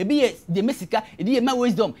yakofo ebi ye de mesika ebi ye ma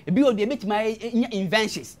wisdom ebi o de betima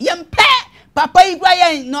inventions yempe papa igwa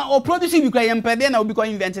ye no o produce bi kwa yempe de na obi ko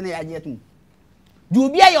invent na ya jetu du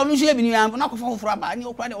obi aye onu so ebi ni na ko foforo aba ni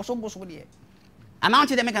okura de o so boso de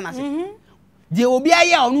announce de meka na se de obi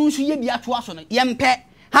aye onu so ye bi ato aso no yempe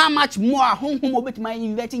how much more honhom obetima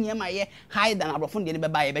inventing ye ma ye higher than abrofo de ne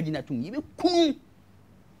beba ye begina tum ye be kunu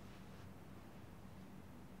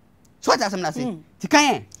so what asem na say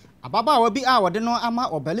tikan ababa bi a wode no ama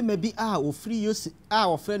obelema bi a ofri Yosef a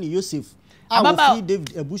ofre ne Yosef a ofri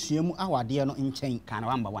David abusuamu a wade no nchen kan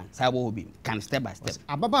number 1 sabo obi kan step by step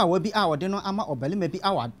ababa bi a wode no ama obelema bi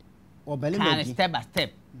a wade obelema bi kan step by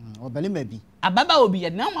step obelema bi ababa obi ye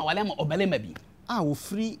na ma wale ma obelema bi a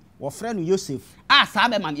ofri ofre ne Yosef a sa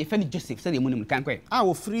be man ye fe ne Joseph se de munum kan kwe a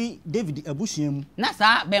ofri David abusuamu na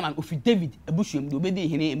sa be man ofri David abusuamu do be di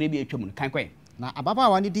hene emre bi atwam kan kwe na ababa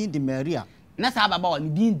wa ne din di Maria na sa ababa wa ne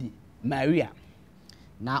din di Maria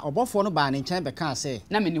na obofo no ba ne nchen be kan say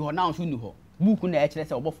na me ni ho na so ni ho buku na e kire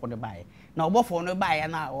say obofo no ba ye na obofo no ba ye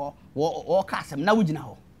na wo ka asem na wugina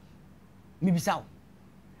ho mi bisa wo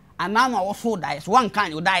ana na wo so dai so wan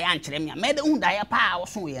kan yo dai an kire me me de hu dai pa wo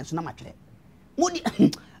so ye so na ma kire modi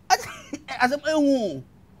asem ehu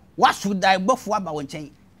wa so dai bofo aba wo nchen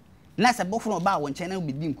na se bofo no ba wo nchen na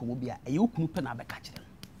bi di nkomo bia e yokunu pe na be ka kire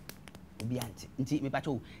obi anti nti me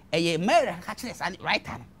pacho eye mere ka kire sa right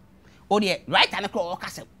hand o de right hand ko o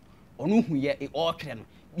kase onu hu ye o twere no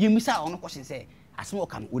yemisa onu question say asem o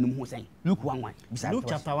kan onim hu sen Luke 1:1 bisa Luke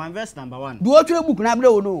chapter 1 verse number 1 do o twere book na bre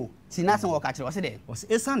o no ti na asem o ka kire o se de o se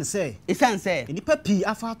esan say nipa pi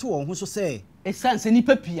afa to won hu so say esan say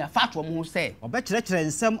nipa pi afa to won hu say obekire kire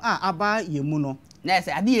nsem a aba yemu no na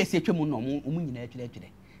say ade ye se twem no omu nyina twere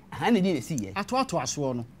aha na di na si ye ato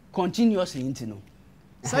aso no continuously into no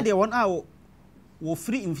sade won a wo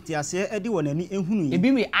free invitiase edi wonani ehunu ye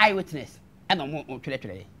ebi we eyewitness and omo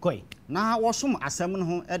twere koi na wo som asem no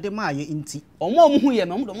ho edi ma ye nti omo hu ye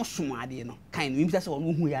no omo do mo som ade no kan no imisa se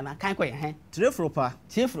omo hu ya na kan koi he trefropa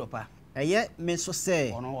eye me so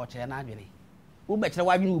say ono wo kire na adwene wo be kire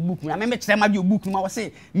wadwene book na me kire ma de book ma wo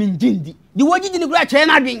say me ngindi di wo gidi ni kura kire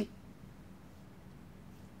na adwene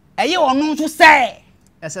eye ono so say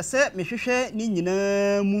esese me hwehwe ni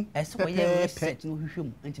nyina mu ese wo ye research no hwehwe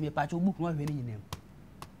mu enti me pa cho book no hwehwe ni nyina mu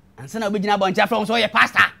ansa na obegina boncha from so ye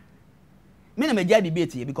pastor me na me dia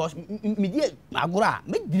debate here because me dia agora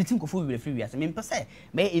me deleting ko for free we as me pese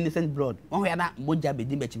me innocent blood won ya na moja be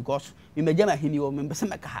dimbe because me meja ma hini wo me pese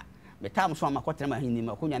me ka ha me tam so ma kotere ma hini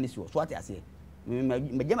ma konya ni so ate ase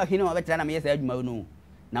me je ma hini ma betra na me yesa adwuma no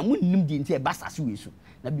na mu nim di nti e basa so we so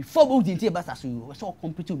na before bo di nti e basa so we so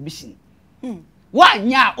complete mission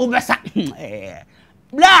wanya obesa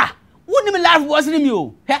bla woni me life was ni mi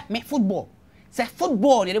o he me football say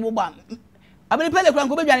football de bo ba abele pele kran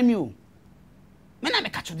ko be dwane mi o me na me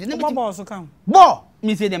catch de me bobo so kan bo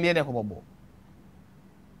mi say dem ye de ko bobo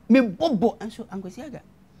me bobo anso angosi aga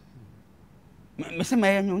me say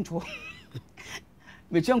me nyonto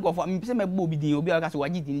me che nkofo me say me bo bi din obi aka so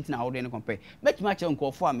waji din tina awdo ne compare me tuma che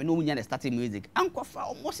nkofo a me no munya na starting music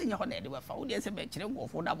ankofa o mo se nya ho na de ba fa wo de se be kire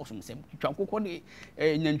nkofo da bo so se twa kokko de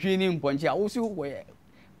nyantwi ni mponche a wo si wo ye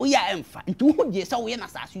wo ya emfa nti wo je se wo ye na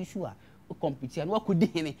sa su a wo compete na wo kodi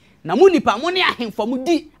hene na mu nipa mo ne ahemfo mu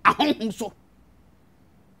di ahonhom so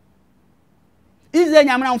ize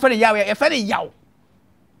nyamna mo fere yawo e fere yawo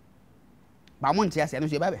ba mo ntia se no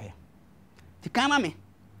so e ba be he ti kama me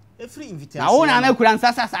every invitation na wona na kura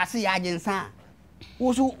nsasa sase ya agensa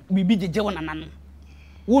wo so bibi jeje wona nan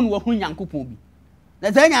won wo hu nyankopon bi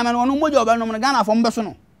na ze nyame no no mojo oba no mo Ghana fo mbe so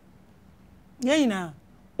no yeyina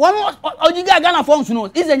won ojiga Ghana fo nso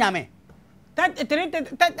no ize nyame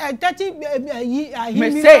 30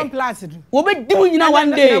 million plus wo be dimu nyina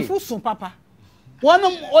one day na fuso papa won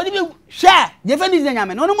odi bi share je fe ni ize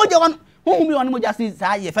nyame no mojo won hu mi won mojo si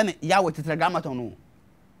sa ye fe ne ya wo tetra gramaton no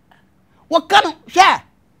wo kanu share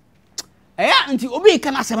nti obi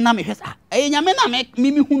kan asem na me hwesa nyame na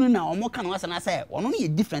me hunu na omo kan wasa na say ono no ye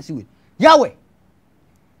difference we yawe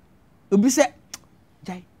obi se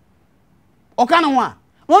jai o kan ho a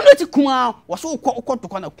ono ti kuma wo so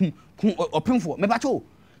ukọ na kum opimfo me ba cho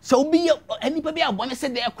se obi ani pa bi abone se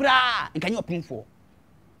de kura nkan ye opimfo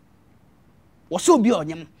wo so obi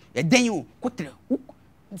onyem e den yo kotre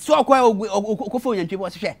so akwa okofo nyantwe bo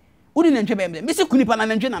se hwe udi na ntwe be me se kunipa na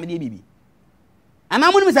ntwe na me de bibi ana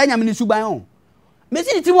mo ni say nyame ni suban o me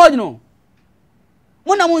si ti wodi no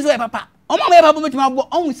mo na mo zo e papa o ma me papa betima bo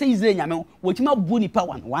on say Israel nyame wo tima bo ni pa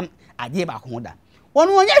one ade ba ko hoda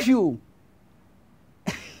wono onya hwe o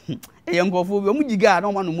e yengofo bi o mu giga na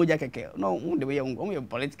o ma no moja keke no mo de be yengo mo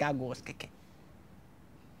political goals keke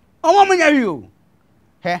o ma mo nya hwe o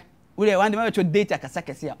he we dey wan de me cho data kasa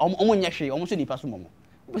kese a o mo nya hwe o mo so ni pa so mo mo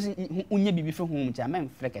o si unya bibi fe hu mu cha men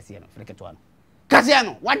frekese no freketo no kase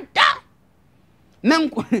no wada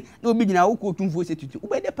nanko na obi gina wo ko tumfo se tutu wo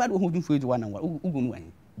be de pad wo ho tumfo etu wana ugunu wan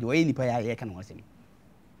de wo ye nipa ya ye kana wasem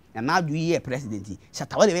na na adu ye president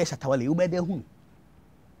shatawale be shatawale wo be de hu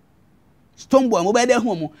stombo mo be de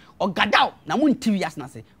hu mo ogadaw na mo ntiwi as na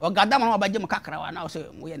se ogadaw na obaje mo kakra wa na wo se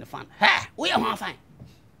wo ye ne fan wo ye ho fan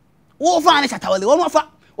wo fan shatawale wo no fa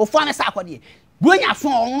wo fan sa akode bronya so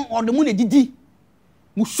o de mo ne didi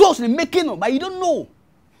mo shows ne making no but you don't know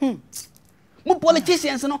mo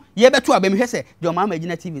politicians no ye beto abem hwese de o mama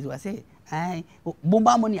gina TV so say ai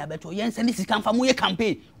bomba money abeto ye nse ni sika mfa mo ye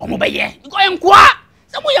campaign o mo be ye ko ye nkwa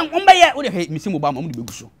se mo ye mo be ye o de he misi mo ba mo de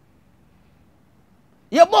beguso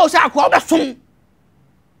ye bo sa akwa be som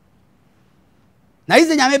na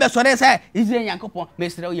ize nyame be sore say ize nyankopon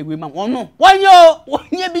mesre o ye gwe mam ono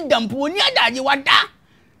wonye bi dampo oni adaje wada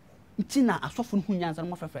ntina asofo no hunyanza no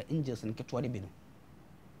mo fefe angels no keto de bi no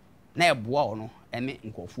na eboa ono ene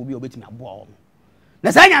nkofo bi obetimi aboa ono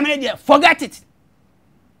na sa nyame de forget it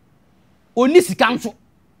oni sika nso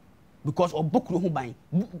because obokro hu ban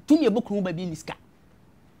tumi obokro hu ba bi ni sika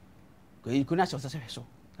ko ikuna so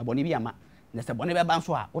na boni bi ama na se boni be ban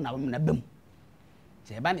so a ona na bam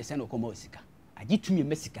se ba ne se no komo sika agi tumi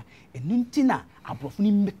me sika enunti na abrofo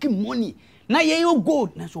ni make money na ye yo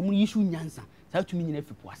gold na so mu yisu nyansa sa tumi nyina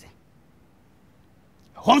fipo ase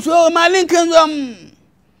honso malinkan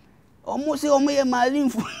omo se omo ye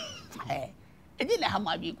malinfu edi le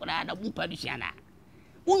hama bi kura da bu padusiana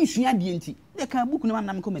unsua die nti de ka buku no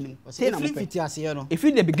nam ko manim say na fiti ase no if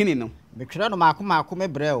in the beginning no me twere no maako me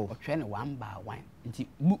bre o twere ne one by one nti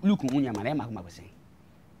look unya ma na maako sen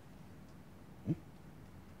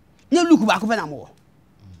ne look ba ko fe na mo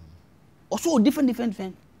also different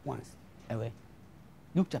ones ewe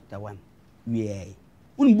Luke chapter 1 we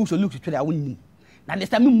un book so Luke twere a wonnim na this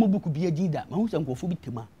time mo book bi agida ma hu se nkofo bi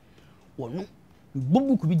tema wono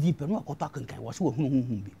bobu ku bi di pe no akoto akankan wo so hu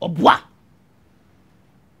bi oboa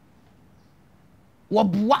wo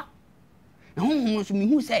boa na honhom so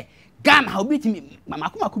mehu say Ghana how betimi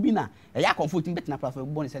mamakoma bi na ya comforting bet na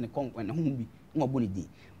platform bo ne say ne honhom bi ngo bo ne di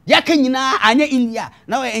ya ka nyina anya India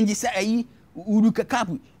na we enji say ayi uru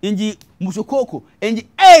kakapu enji musokoko enji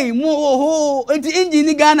mu ho enji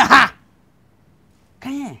ni Ghana ha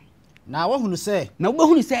kan na wo hunu say na wo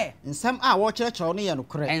hunu say nsam a wo kyerɛkyerɛw no yɛ no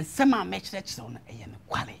korɛ nsam a me kyerɛkyerɛw no yɛ no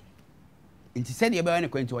kwale nti sɛ de be na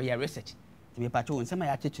kwanti wo yɛ research ti be pacho nsam a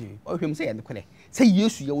ya kyerɛkyerɛw o hwem say yɛ no korɛ say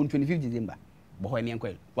Yesu yɛ won 25 December bo ho ne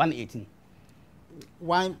enkwai 118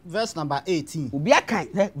 1 verse number 18 obi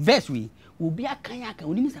akan verse we obi akan aka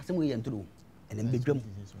oni misasem we yɛ ntoro ene mbedwam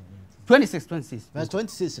 26 verse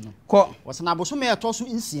 26 no ko wasana boso me eto so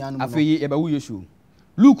nsia no no afei ye ba wo Yesu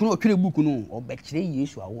Luke no otwere book no obekire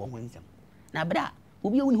Yesu awo ho nsam na bra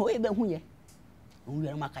obi ewuni ho ebe hu ye on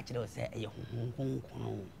wi ma ka kire o se eye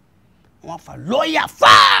honhon won fa lawyer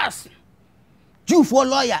fast Jew for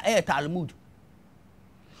lawyer Talmud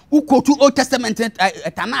ukotu Old Testament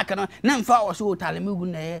tanaka no na mfa o so Talmud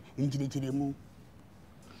na njire mu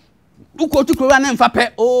ukotu ko na mfa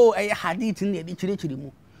pe hadith na de chire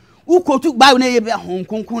mu ukotu Bible na ye be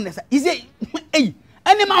honhon na sa ize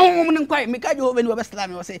ani ma honhom ne kwai me ka je hobe ni we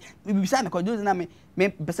slam we say bibisa na ko do na me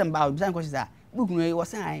person ba bibisa ko say buku no we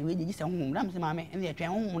say ai we ji say honhom na me say maame ene ye twen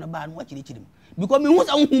honhom na ba no wa chire mu because me hu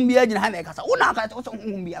say honhom bia gina ha na e kasa una ka say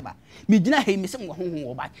honhom bia ba me gina he me say honhom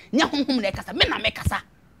wo ba nya honhom na e kasa me na me kasa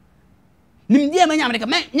nim dia me nya me ka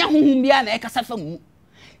me nya honhom bia na e kasa fa mu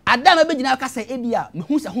ada ma be gina ka say e bia me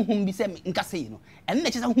hu say honhom bi say me nkasa yi no ene na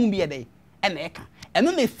che say honhom bia dai ene e ka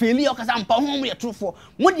eno me faili o kasa mpa honhom ye trofo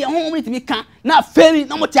mo de honhom ni timi ka na faili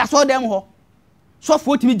na mo ti aso dem ho so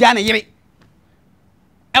fo timi gya na yire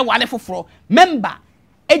e wale foforo member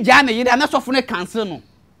e gya na yire na so fo ne cancel no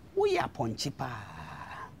wo ya ponchi pa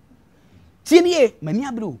tinie mani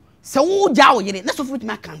abro se wo gya wo yire na so fo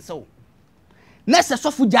timi cancel na se so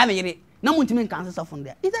fo gya na yire na mo timi cancel so fo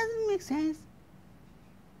there it doesn't make sense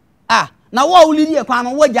na wo uliri e kwa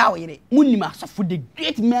no wo gya wo yire munima so fo the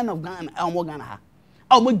great men of Ghana omo Ghana ha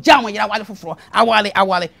omo gya wo yire wale foforo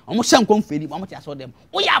awale omo hyankom feri omo ti aso dem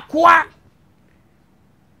wo ya koa.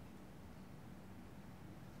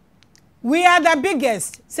 We are the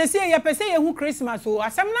biggest. Say you pese ye hu Christmas o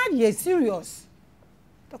asem na ye serious.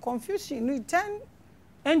 The confusion you turn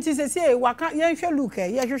enti say waka ye hwe look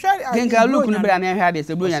ye hwehwe genga look no bra na hwe ade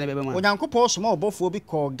se bronya na bebe ma onyankopɔ so ma obofo bi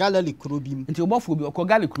ko Galilee kuro bi mu enti obofo bi ko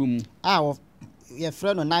Galilee kuro mu ye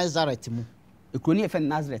frɛ no Nazareth mu ekuro ni ye frɛ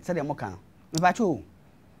Nazareth se de mo kan me ba cho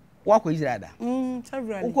wo ko Israel da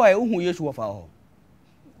several wo ko e hu Yesu wo fa ho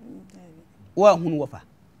wo hu no wo fa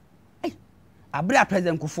abra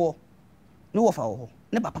president kofo no wo fa ho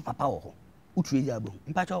ne papa wo ho utu eja abo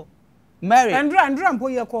mpa cho Mary Andra mpo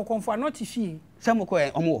ye ko konfo not fie samo ko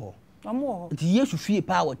omo ho nti Yesu fie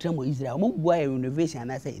pa wo tramo Israel omo bua e renovation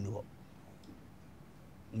na say ni ho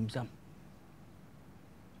msam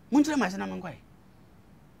muntre ma se na mankwai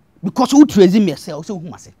because who trazy me yourself so who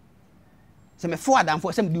mase se me for adam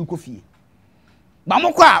for se me di ko fie ba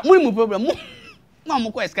mo kwa mu problem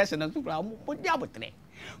mo ko excursion na super mo dia botre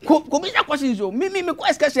ko bi ja question zo me ko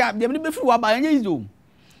excursion dem ni be free wa ba anya izo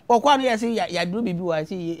o kwa no yes ya do bibi wa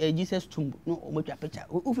say Jesus tomb no o mo twa picture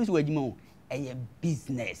office wa adwuma o eye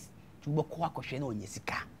business tu bo ko akɔhwɛ na onye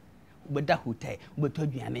sika o be da hotel o be to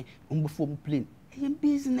aduane o be fo plane eye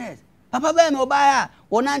business papa be na o ba ya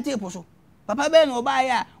wo nante poso papa be na o ba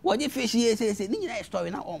ya wo je fish ye say ni nyina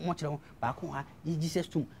story na o mo kyerɛ ba ko ha Jesus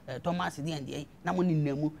tomb Thomas de ande na mo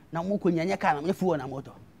ninamu na mo ko nyanya ka na mo fu na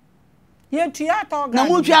moto ye tua to ga na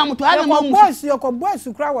mo tua mo to ana mo boss yo ko boss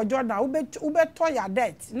kura wo Jordan wo be to ya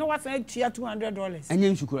debt no what say tua $200 anya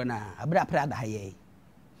nsukuro na abra prada ha ye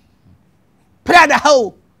prada ha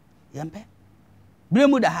o yampe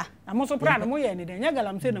bremu da ha amoso prada mo ye ni de nya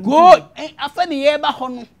galam se na mo go afa ni ye ba ho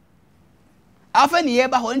no afa ni ye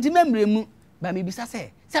ba ho nti membremu ba me bisa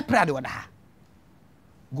se prada wo da ha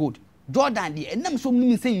good Jordan de enam so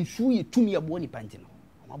mu se nsu ye tumi ye bo ni panti no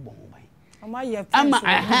mabɔ ho ban ama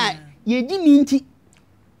aha ye gi ni nti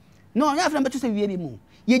no nya afra beto se wiere mu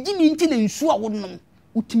ye gi ni nti na nsu a wo nom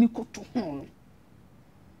utimi koto ho no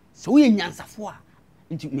so ye nyansafo a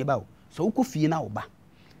nti me ba o so wo kofie na wo ba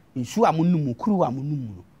nsu a monum kuru a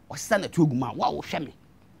monum no osisa na tuoguma wa wo hwe me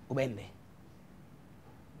wo bende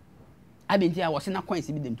abenti a wo se na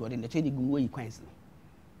coins bi dem to de na che de gumu yi coins no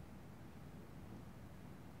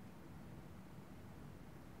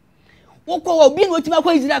wo ko obi no tima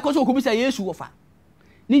kwa Israel ko so ko bisa Yesu wo fa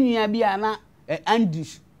ni nua bia na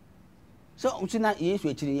Andrews so untina Yesu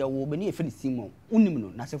akiri ye wo be ni efe Simon unim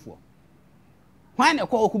no na sefo hwan na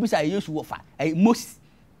ko bisa Yesu wo fa Moses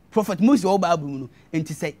prophet Moses wo Bible no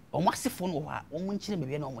enti say o masefo no ho a wo nkire me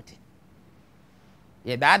be na o mote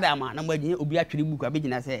ye daada ma na magye obi atwere buku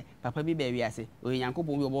abegina se papa bi ba wi ase o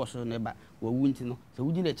Nyankopon bi obo so ne ba wo wunti no se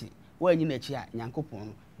wudi na chi wo anyi na chi a Nyankopon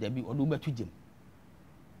no da bi odo betu gem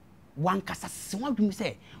wan kasa se wan dum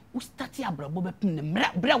se wo start abrabo be pim ne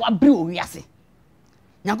bra wa bre o wi ase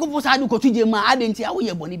Nyankopon sa adu ko tu gem a adenti a wo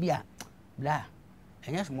ye boni bia bla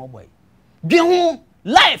enya small boy bi ho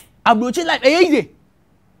life abrochi life eyize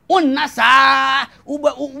onna sa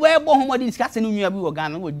we bo ho modi discuss no nwa bi wo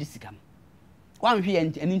Ghana wo disika kwa mhwe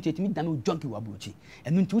enu nteti mi dan o junkie wa abrochi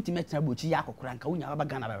enu nti uti metra abrochi ya akokora nka wonya baba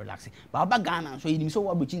Ghana ba relax ba baba Ghana so yinim so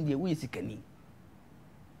wa abrochi ndie wo yesikani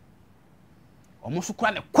omo so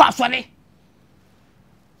kura ne kwa so ne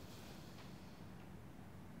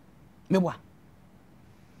mebwa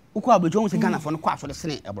ukwa abrochi won se Ghana fo no kwa so de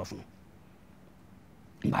sene ebrofo no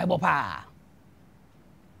Bible pa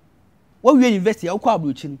wo wi university ya ukwa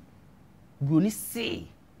abrochi no broni say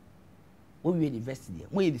wo wi university there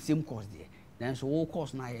mo ye the same course there then so wo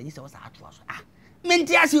course na ye say was atu aso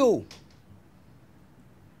menti ase o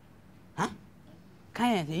ha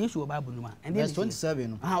kan ye yesu Bible no ma and verse 27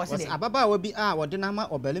 no was ababa wa bi a wode na ma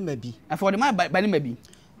obelima bi for the man balima bi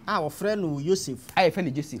a wo frɛ no Joseph a ye frɛ no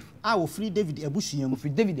Joseph a wo free David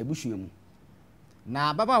abusuamu na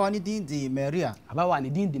ababa wa ne din de Maria ababa ne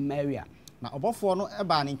din de Maria na obofo no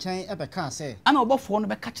eba ne nkyɛn ebeka sɛ ana obofo no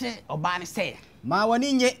bɛka kyerɛ oba ne sɛ ma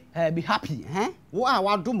wani nye be happy wo a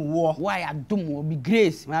wadom wo ya dom wo be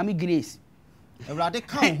Grace Maame Grace Ewurade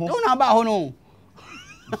kan ho don't aba ho no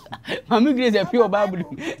Maame Grace e pure Bible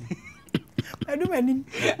adum ani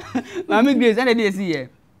Maame Grace ana dey see here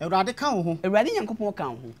Ewurade kan ho Ewurade Nyankopon kan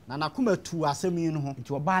ho na nakoma tu asɛm yi no ho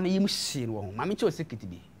nti oba na yim hye no ho maame kye secret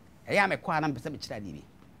bi eya me kwa na mpese me kyerɛ ade bi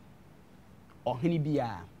ohene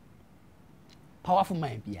bia powerful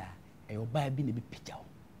mind bia e oba bi na bi picture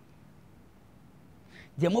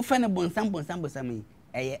je mo fa ne bonsam yi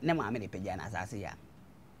eye ne maame de pagya na asase ya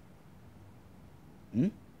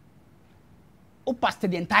o pastor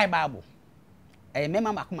the entire Bible me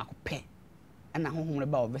mama ko pe na honhom re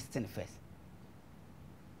ba o verse 10 first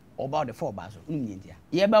about the four baso num ntia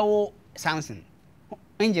ye ba wo Samson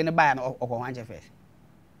engine ba na okwanche first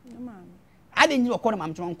maame ade nyi okọ na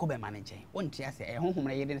maame chon ko be ma ne nchen wontia se honhom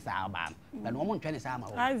re ye de sa ba no mo ntwe ne sa ma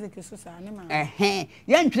wo Isaac so sa ne maame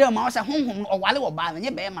ye ntwe ma wo sa honhom o wale wo ba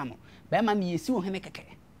nye be ma no be ma ne yesi wo hene keke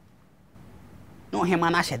no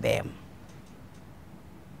hema na hye dem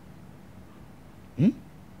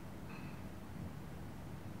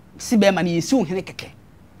si be ma ne yesi wo hene keke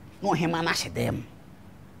no hema na hye dem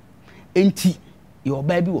enti ye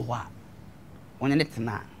oba bi wo ho a wonye ne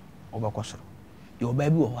tena obakosoro ye oba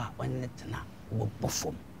bi wo ho a wonye ne tena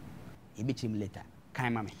obofom ye be chim later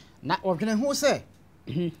kan ma me na odwene ho se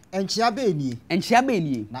enchia ba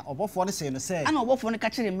enie na obofo ne se no se ana obofo ne ka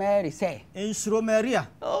kire Mary se ensuro Maria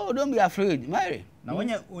oh don't be afraid Mary na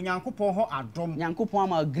wonye Onyankopon ho adom Nyankopon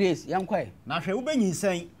ama Grace yankwae na hwe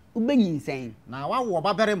ubenyinsen na wawo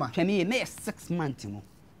baberema twene ye na 6 months mo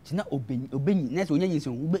tina obenyi na se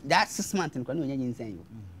onyanyinsɛn that 6 months no kwa na onyanyinsɛn yo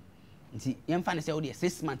nti yemfa ne se wo de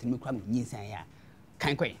 6 months me kwa me nyinsan ya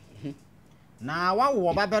kan kwai na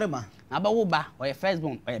wawo baberema na ba wo ba o ye first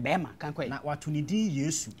born o ye bema kan kwai na watu ni din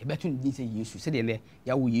Yesu e betu ni din se Yesu se de ne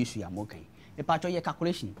ya wo Yesu ya mo kan e pa cho ye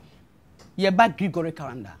calculation ye ba Gregory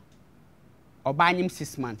calendar o ba nyim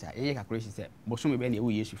 6 months ye calculation se bo so me be na ye wo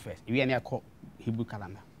Yesu first e wi na yakọ Hebrew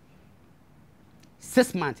calendar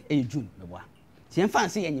 6 months e June me boa ti enfan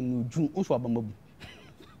se yanyim no June unso abamabu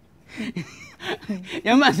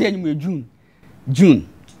yamma se yanyim June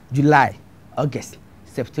July August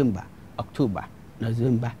September October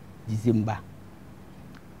November December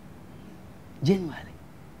January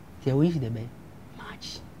ti we the be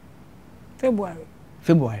March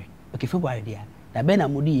February okay February dia da be na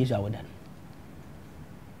modi Yesu awoda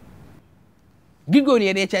gigo ni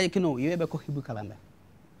e cha kino ye be ko Hebrew calendar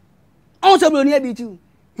on so bro ni abi tu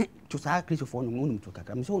to sa Christopher no num to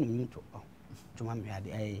kakra me so num to to ma me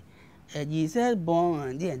ade Jesus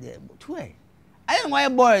born there to I don't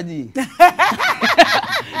want boy di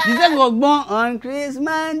Jesus was born on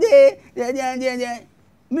Christmas day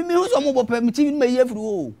me who so mo bo me TV me ye fru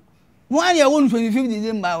o one year 25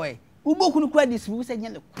 December we uboku no kwa this we say nya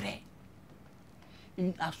le kure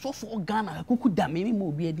asofo Ghana kuku da me mo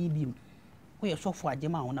obi adi bi wo ye sofo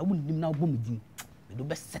agema wona wonnim na wo medin me do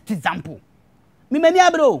be set example me mani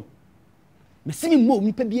abro me simi mo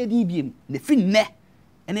mi pa bi adi bi ne fi ne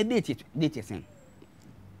ene date sen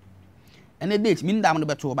ene date mi ndam no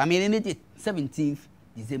beto ba me ne date 17th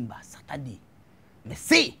December Saturday me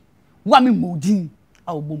say wa me modin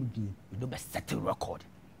a wo bom din me do be set record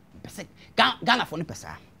pese Ghana for no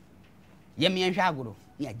pesa ye me nhwa agoro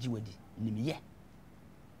ni agiwadi ni me ye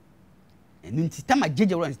enu nti tama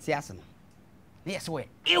jeje ro nti ase no na yes we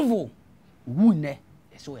evil wu ne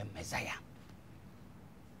yes we messiah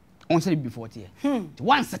on say before tie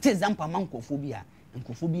one certain example man kophobia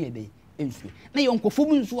nkofobia dey ensu na yo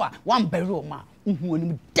nkofobia nso a one bury o ma uhu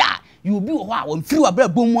onim da you be wo a won firi wa bra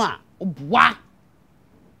bomu a oboa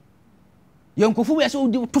yo nkofobia so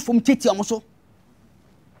di to fom teti omo so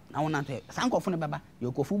na wona to sankofo ne baba yo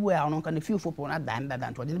nkofobia a ono kan feel for na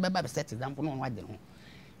dan to de baba be set example no wade ho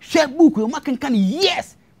share book yo makenkan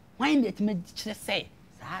yes why let me say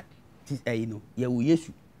that you know ye wo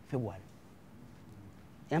Yesu February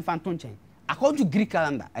Infanton chain. According to Greek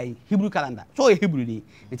calendar, Hebrew calendar. So a Hebrew day.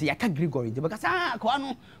 It's a Gregory. Because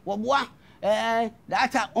Kwano, Wabwa,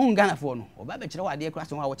 that own Ghana for no. Or Babachua, dear class,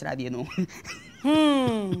 what I did know.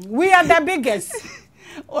 We are the biggest.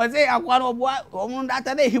 Or say, I want to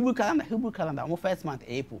that day Hebrew calendar, on first month,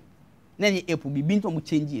 April. Then April be been to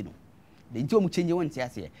change, you know. The two change one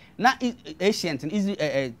year. Now, ancient and easy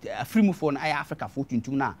a free move on Africa 14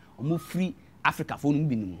 now, or move free Africa for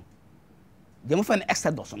no. They move an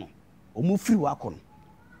exodus no o move free work on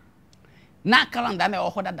na calendar na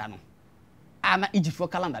o hoda da no ana Egypt for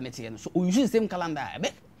calendar na tie no so o use the same calendar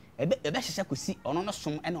ebe hye kosi ono no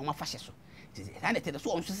som ena o ma fashe so na te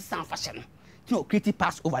so o so san fashe no no create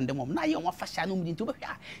pass over them na ye o ma fashe no mudi nti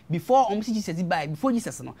before o msi Jesus by before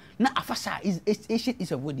Jesus no na afasha is ancient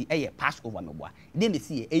is of the pass over no boa then they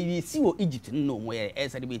see e see o Egypt no mo ye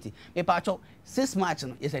celebrate me pa cho 6 March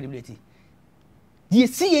no ye celebrate ye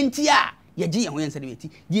see entia ye gi ye celebrate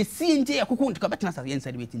ye see ntie ye kokon to betena sa ye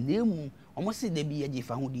celebrate nemu omo se da bi ye gi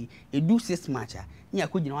fa ho di edu 6 March a nya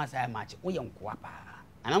ko gina wasa match wo ye nkoa pa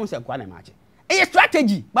ana mo se nkoa na match ye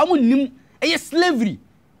strategy ba mo nim ye slavery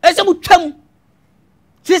se mo twam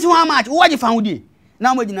 6 March wo gi fa ho di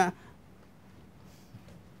na mo gina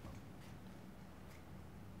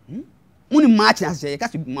muni match na se ka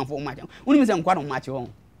se manfo match muni se nkoa no match ho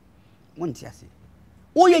won ti ase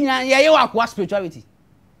wo ye nya ye wa kwa spirituality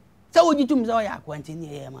so would you do so ya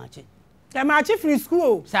kwantini ye machi ya machi free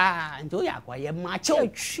school sa nto ya kwa ye machi o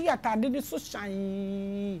twi atade de so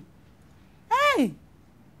shan hey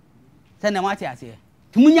sana mati ase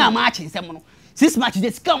tumunya machi nsem no 6 March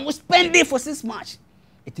this come we spend it for 6 March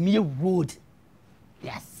it me road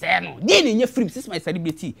ya say no dey na nye free 6 March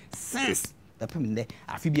celebrity since the people there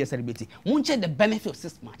afi be celebrity munche the benefit of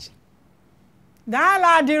 6 March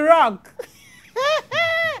dala the rock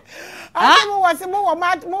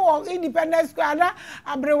more independent square na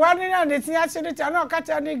abrewani na the tia chiri na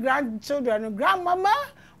okacha ni grandchildren grandmama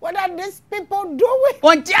what are these people doing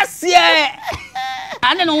on just here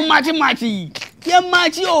and no match ke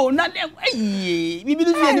match o na dem bibi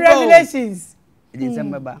do dey revelations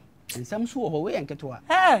December ensam so ho we enketo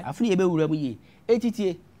a afuni ye be wura mu ye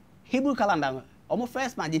etitie Hebrew calendar almost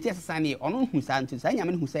first man dey assign ono hu sa ntu sa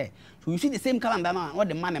nyame hu say so you see the same calendar na what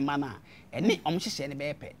the man na ene omhyehyɛ ne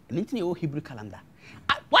bepe enti ne wo Hebrew calendar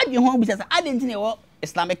why be ho bi say adenti ne wo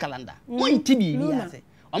Islamic calendar wonti bi bi ase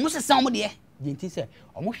omhyehyɛ omo de enti say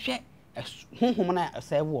omhwɛ honhom na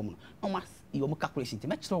say wo omo no ma yo mo calculation ti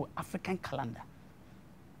metro African calendar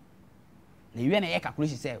na yue na ye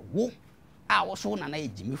calculation say wo a wo so na na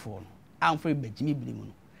ejimi fo no a mfre bejimi bi mu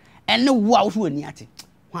no ene wo a wo so ani ate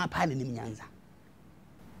ho apa na nim nyanza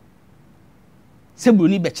se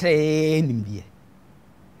broni be kire nimbie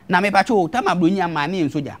na me ba cho ta ma broni ama na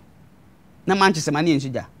ensoja na Manchester ma na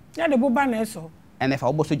ensoja ya de boba na eso ene fa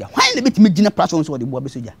obo soja why na betime gina platform so de bo be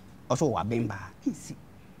soja oso wa bemba nsi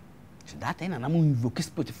so that time na mo invoke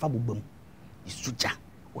spirit fa bobam soja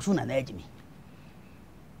oso na ejimi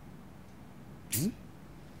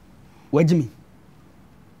wajimi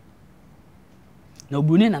na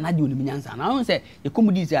broni na na di onim nyansa na won say e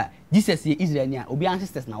komudi say Jesus ye Israel ni a obi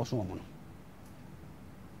ancestors na oso mo no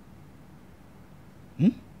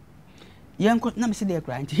yanko na me se dey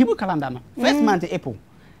cry nti Hebrew calendar no first month April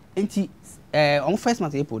nti on first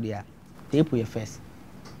month April dia April ye first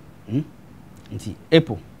nti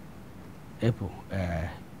April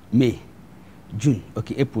May June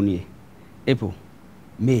okay April ni April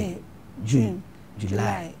May June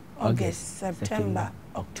July August September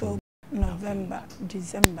October November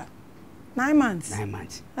December 9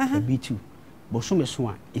 months be two but so me so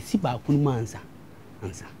a esi ba kunu mansa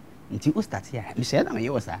ansa nti o start here me say na me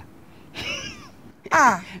yosa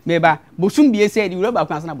meba bosum bie say di wura ba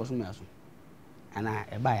kwansa na bosum ya so ana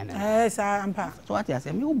e ba ya na sa ampa so what you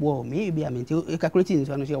say me obo me bia me nti calculating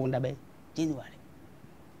so no so wonda be January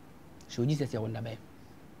so Jesus ya wonda be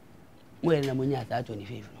mo na mo nya ta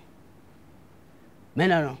 25 no me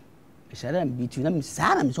no Shara me too na me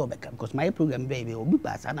sana me so be because my program baby obi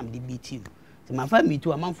ba sana me be too so my family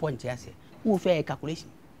too am for ntia say wo fair calculation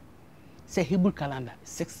say Hebrew calendar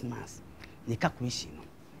 6 months ne calculation no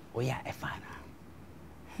oya efa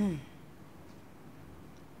na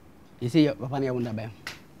you say papa na wonder ba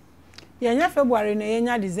yenya February na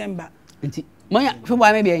yenya December nti moya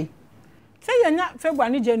February me bi say yenya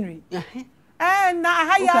February ni January na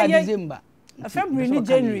ha ya December February ni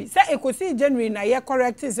January say ekosi January na ye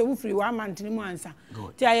correct say we free 1 month ni mo answer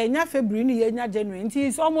ti yenya February ni yenya January nti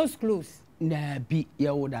it's almost close na bi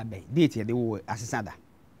ya wo da be date ye de wo asesada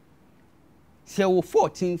say wo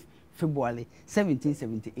 14th February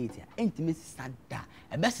 1778 intimacy sada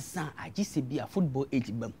e be sesa agise bi a football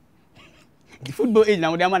age bam the football age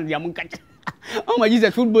now they am catch oh my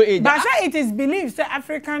Jesus football age but it is believed that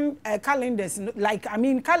African calendars like I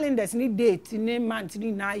mean calendars need date in month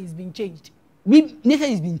now is being changed we nature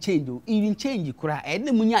is being changed though even change kura e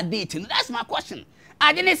dey munya date that's my question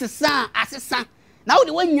agene sesa asesa now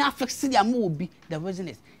the one you fix the am obi the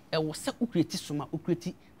business e wo se ukreti soma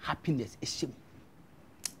ukreti happiness e shim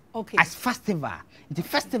okay as festival the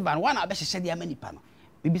festival one abeshe shede amani pa no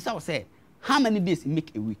bibisa wo say how many days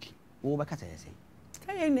make a week wo baka say say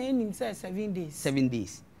na enim say 7 days 7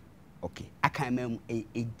 days okay I can remember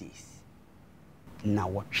 8 days na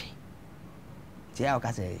wotwe ti ya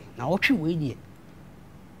ka say na wotwe we die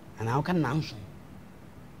ana o kan na nso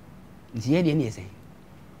nti ye die na say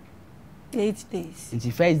 8 days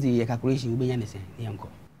nti first day calculation ubenya ne say yanko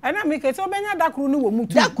ana make so benya dakuru ni wo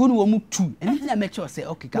mutu dakuru ni wo mutu eni na make sure say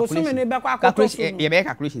okay calculation ye be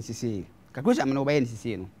calculation sisi calculation am na obaye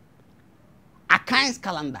sisi no accounts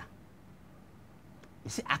calendar you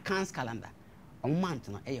see accounts calendar on month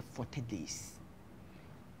no 40 days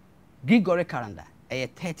Gregorian calendar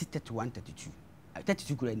 30 31 32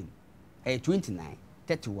 32 kura ni 29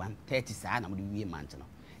 31 30 sa na mo de wie month no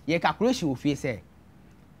ye calculation wo fie say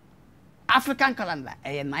African calendar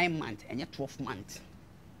 9 months and 12 months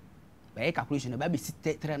by calculation ba be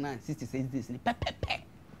 66 days ni pepepe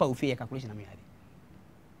pa wo fie calculation am yade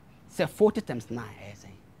say 40 times 9 say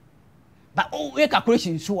but oh we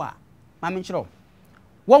calculation so a Maame Grace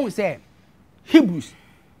one we say Hebrews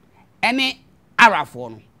any Arab for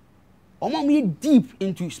no omo me deep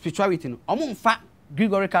into spirituality no omo fa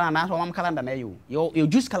Gregorian calendar so omo calendar na you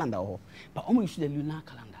Jewish calendar ho but omo use the lunar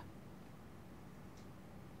calendar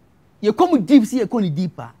you come deep see you come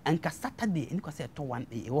deeper and ka Saturday and ko say to one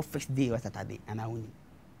day or fixed day or Saturday and I won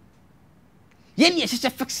yen ye hye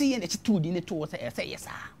fix ye na chi to di ne to say yes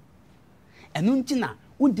ah enu ntina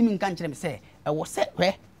wodi mi nka nkere me say e wo say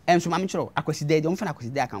hwe enso Maame Grace akwaside de on fa na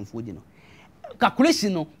akwaside akanfo di no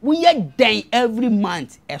calculation no we ye den every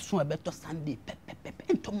month eso e beto Sunday pepepe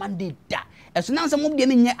into Monday da eso na nsem de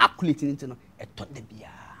ne nye calculate nti no e to da bia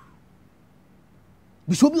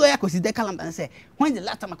biso bi o ya akwaside calendar and say when the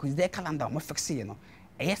last time akwaside calendar mo fix ye no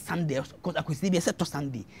e Sunday because akwaside bi se to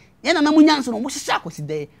Sunday ye na mo nyanso no mo hye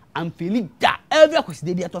akwaside am feel da every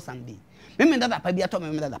akwaside bi to Sunday me dada pa bi to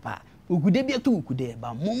me dada pa okude bi to okude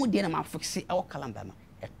ba mo de na ma fix e o calendar no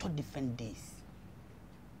e to different days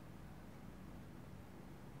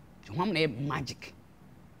one magic.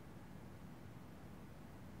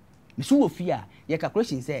 Misu Ofia, your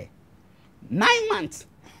calculation say 9 months.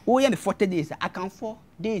 Oh, yeah, 40 days. I can 4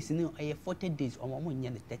 days, you know, 40 days or more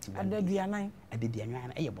than 30 and then 9. I did the annual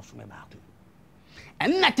air boss me back.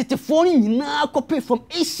 And not the phone now copy from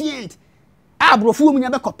ancient. Ah, bro, fool me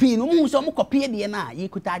never copy. No more some copy the na. You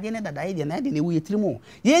could add that I didn't add any way three more.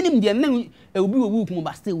 Ye him the name will be a whoop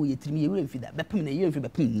more, still we 3 years for that. Bepim the year for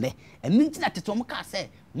Bepim. And minting at the Tomaka say,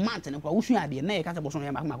 Mountain, and who should I be a nay, Castle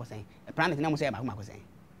Macma saying, a planet no say Macma saying.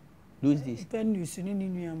 Lose this. Then you see,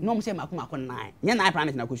 no say Macma 9. Yan I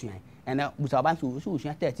planet na cushion, and with our bantu, so she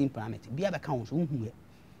 13 planet. Be other counts who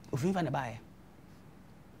of him and a buyer.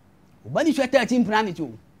 But you 13 planet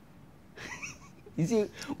too. You see,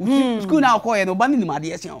 school now call you no bani ni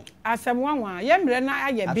madiation. As someone, yemre na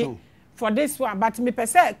aye be for this one, but me per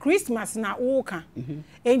se Christmas na woka.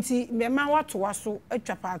 Enti me ma wato aso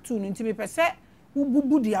atwa part 2 nti me per se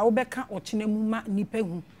ububu dia wo beka ochine mu ma nipa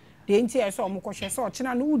hu. De enti e so omokohwe so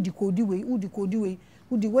ochina no udi kodi we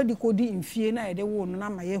udi wedi kodi mfie na ye de wo no na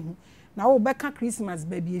ma ye hu. Na wo beka Christmas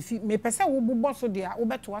baby efi me per se wo bubo so dia wo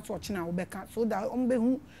beto aso ochina wo beka so that ombe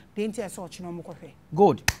hu de enti e so ochina omokohwe.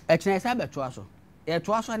 Good. Echina esa beto aso. E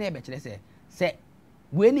to aso na e be kire se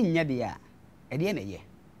we ni nya de a e de na ye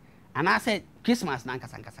ana say Christmas na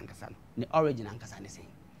nkasa no the origin nkasa ne say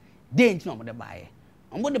dey nti no mo de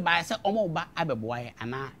buy say omo ba abeboa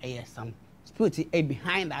ana e some spirit e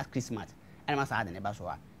behind that Christmas and ma sa de ne ba so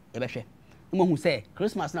a e be hwe mo hu say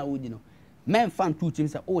Christmas na wo di no men fan two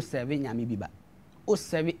teams say o serve nyame bi ba o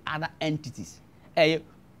serve other entities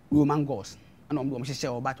Roman gods and omo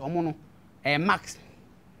hye but omo no Max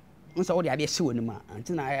unsa wo de ade hye woni ma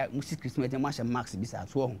anti na music Christmas dem ma hye Max bi sa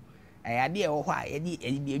so ho ade e wo ho a ye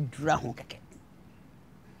di adura ho keke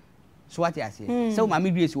so what you say so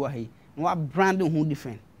Maame Grace wo ha wa brand ho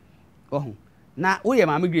different oh na wo ye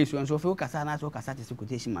Maame Grace so fe wo kasa na so kasa te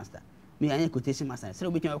quotation master me anya quotation master se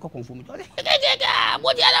wo betwa ko confirm me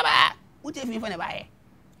mo ti ada ba wo ti fi fa ne ba ye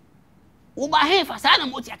wo ba he fa sa na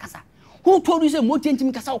mo ti akasa who told you say mo ti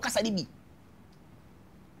ntimi kasa wo kasa ni bi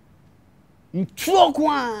ntro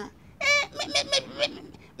kwa me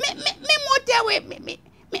mo te we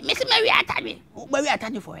me se me wi atade wo ba wi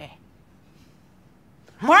atade for here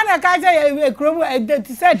one ka say e krom e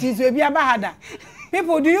set is we bi abahada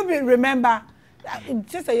people do you remember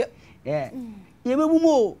just say yeah ye be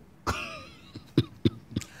bumo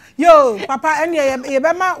yo papa any ye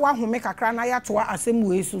be ma wa home kakra na ya to asem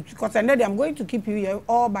we so because and I'm going to keep you here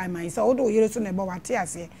all by myself odo yere so na be wate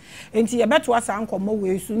ase enti ye beto asa ankomo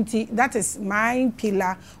we so enti that is my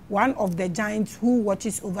pillar, one of the giants who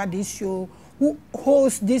watches over this show, who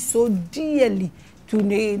holds this so dearly to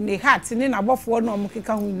ne heart ne na bofo no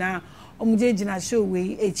omkeka hu na omujejina show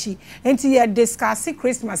we echi enti ye discuss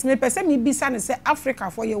Christmas me pese me bisa ne say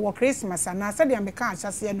Africa for ye wo Christmas na say de ameka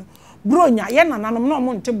ahase no bronya ye nananom no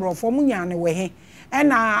mo nte brofo mo nya ne we he e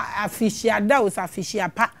na afishia da us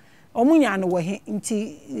afishia pa omo nya ne we he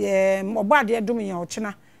nti obade dum ye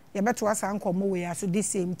ochena ye beto asa nkomo we aso this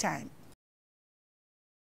same time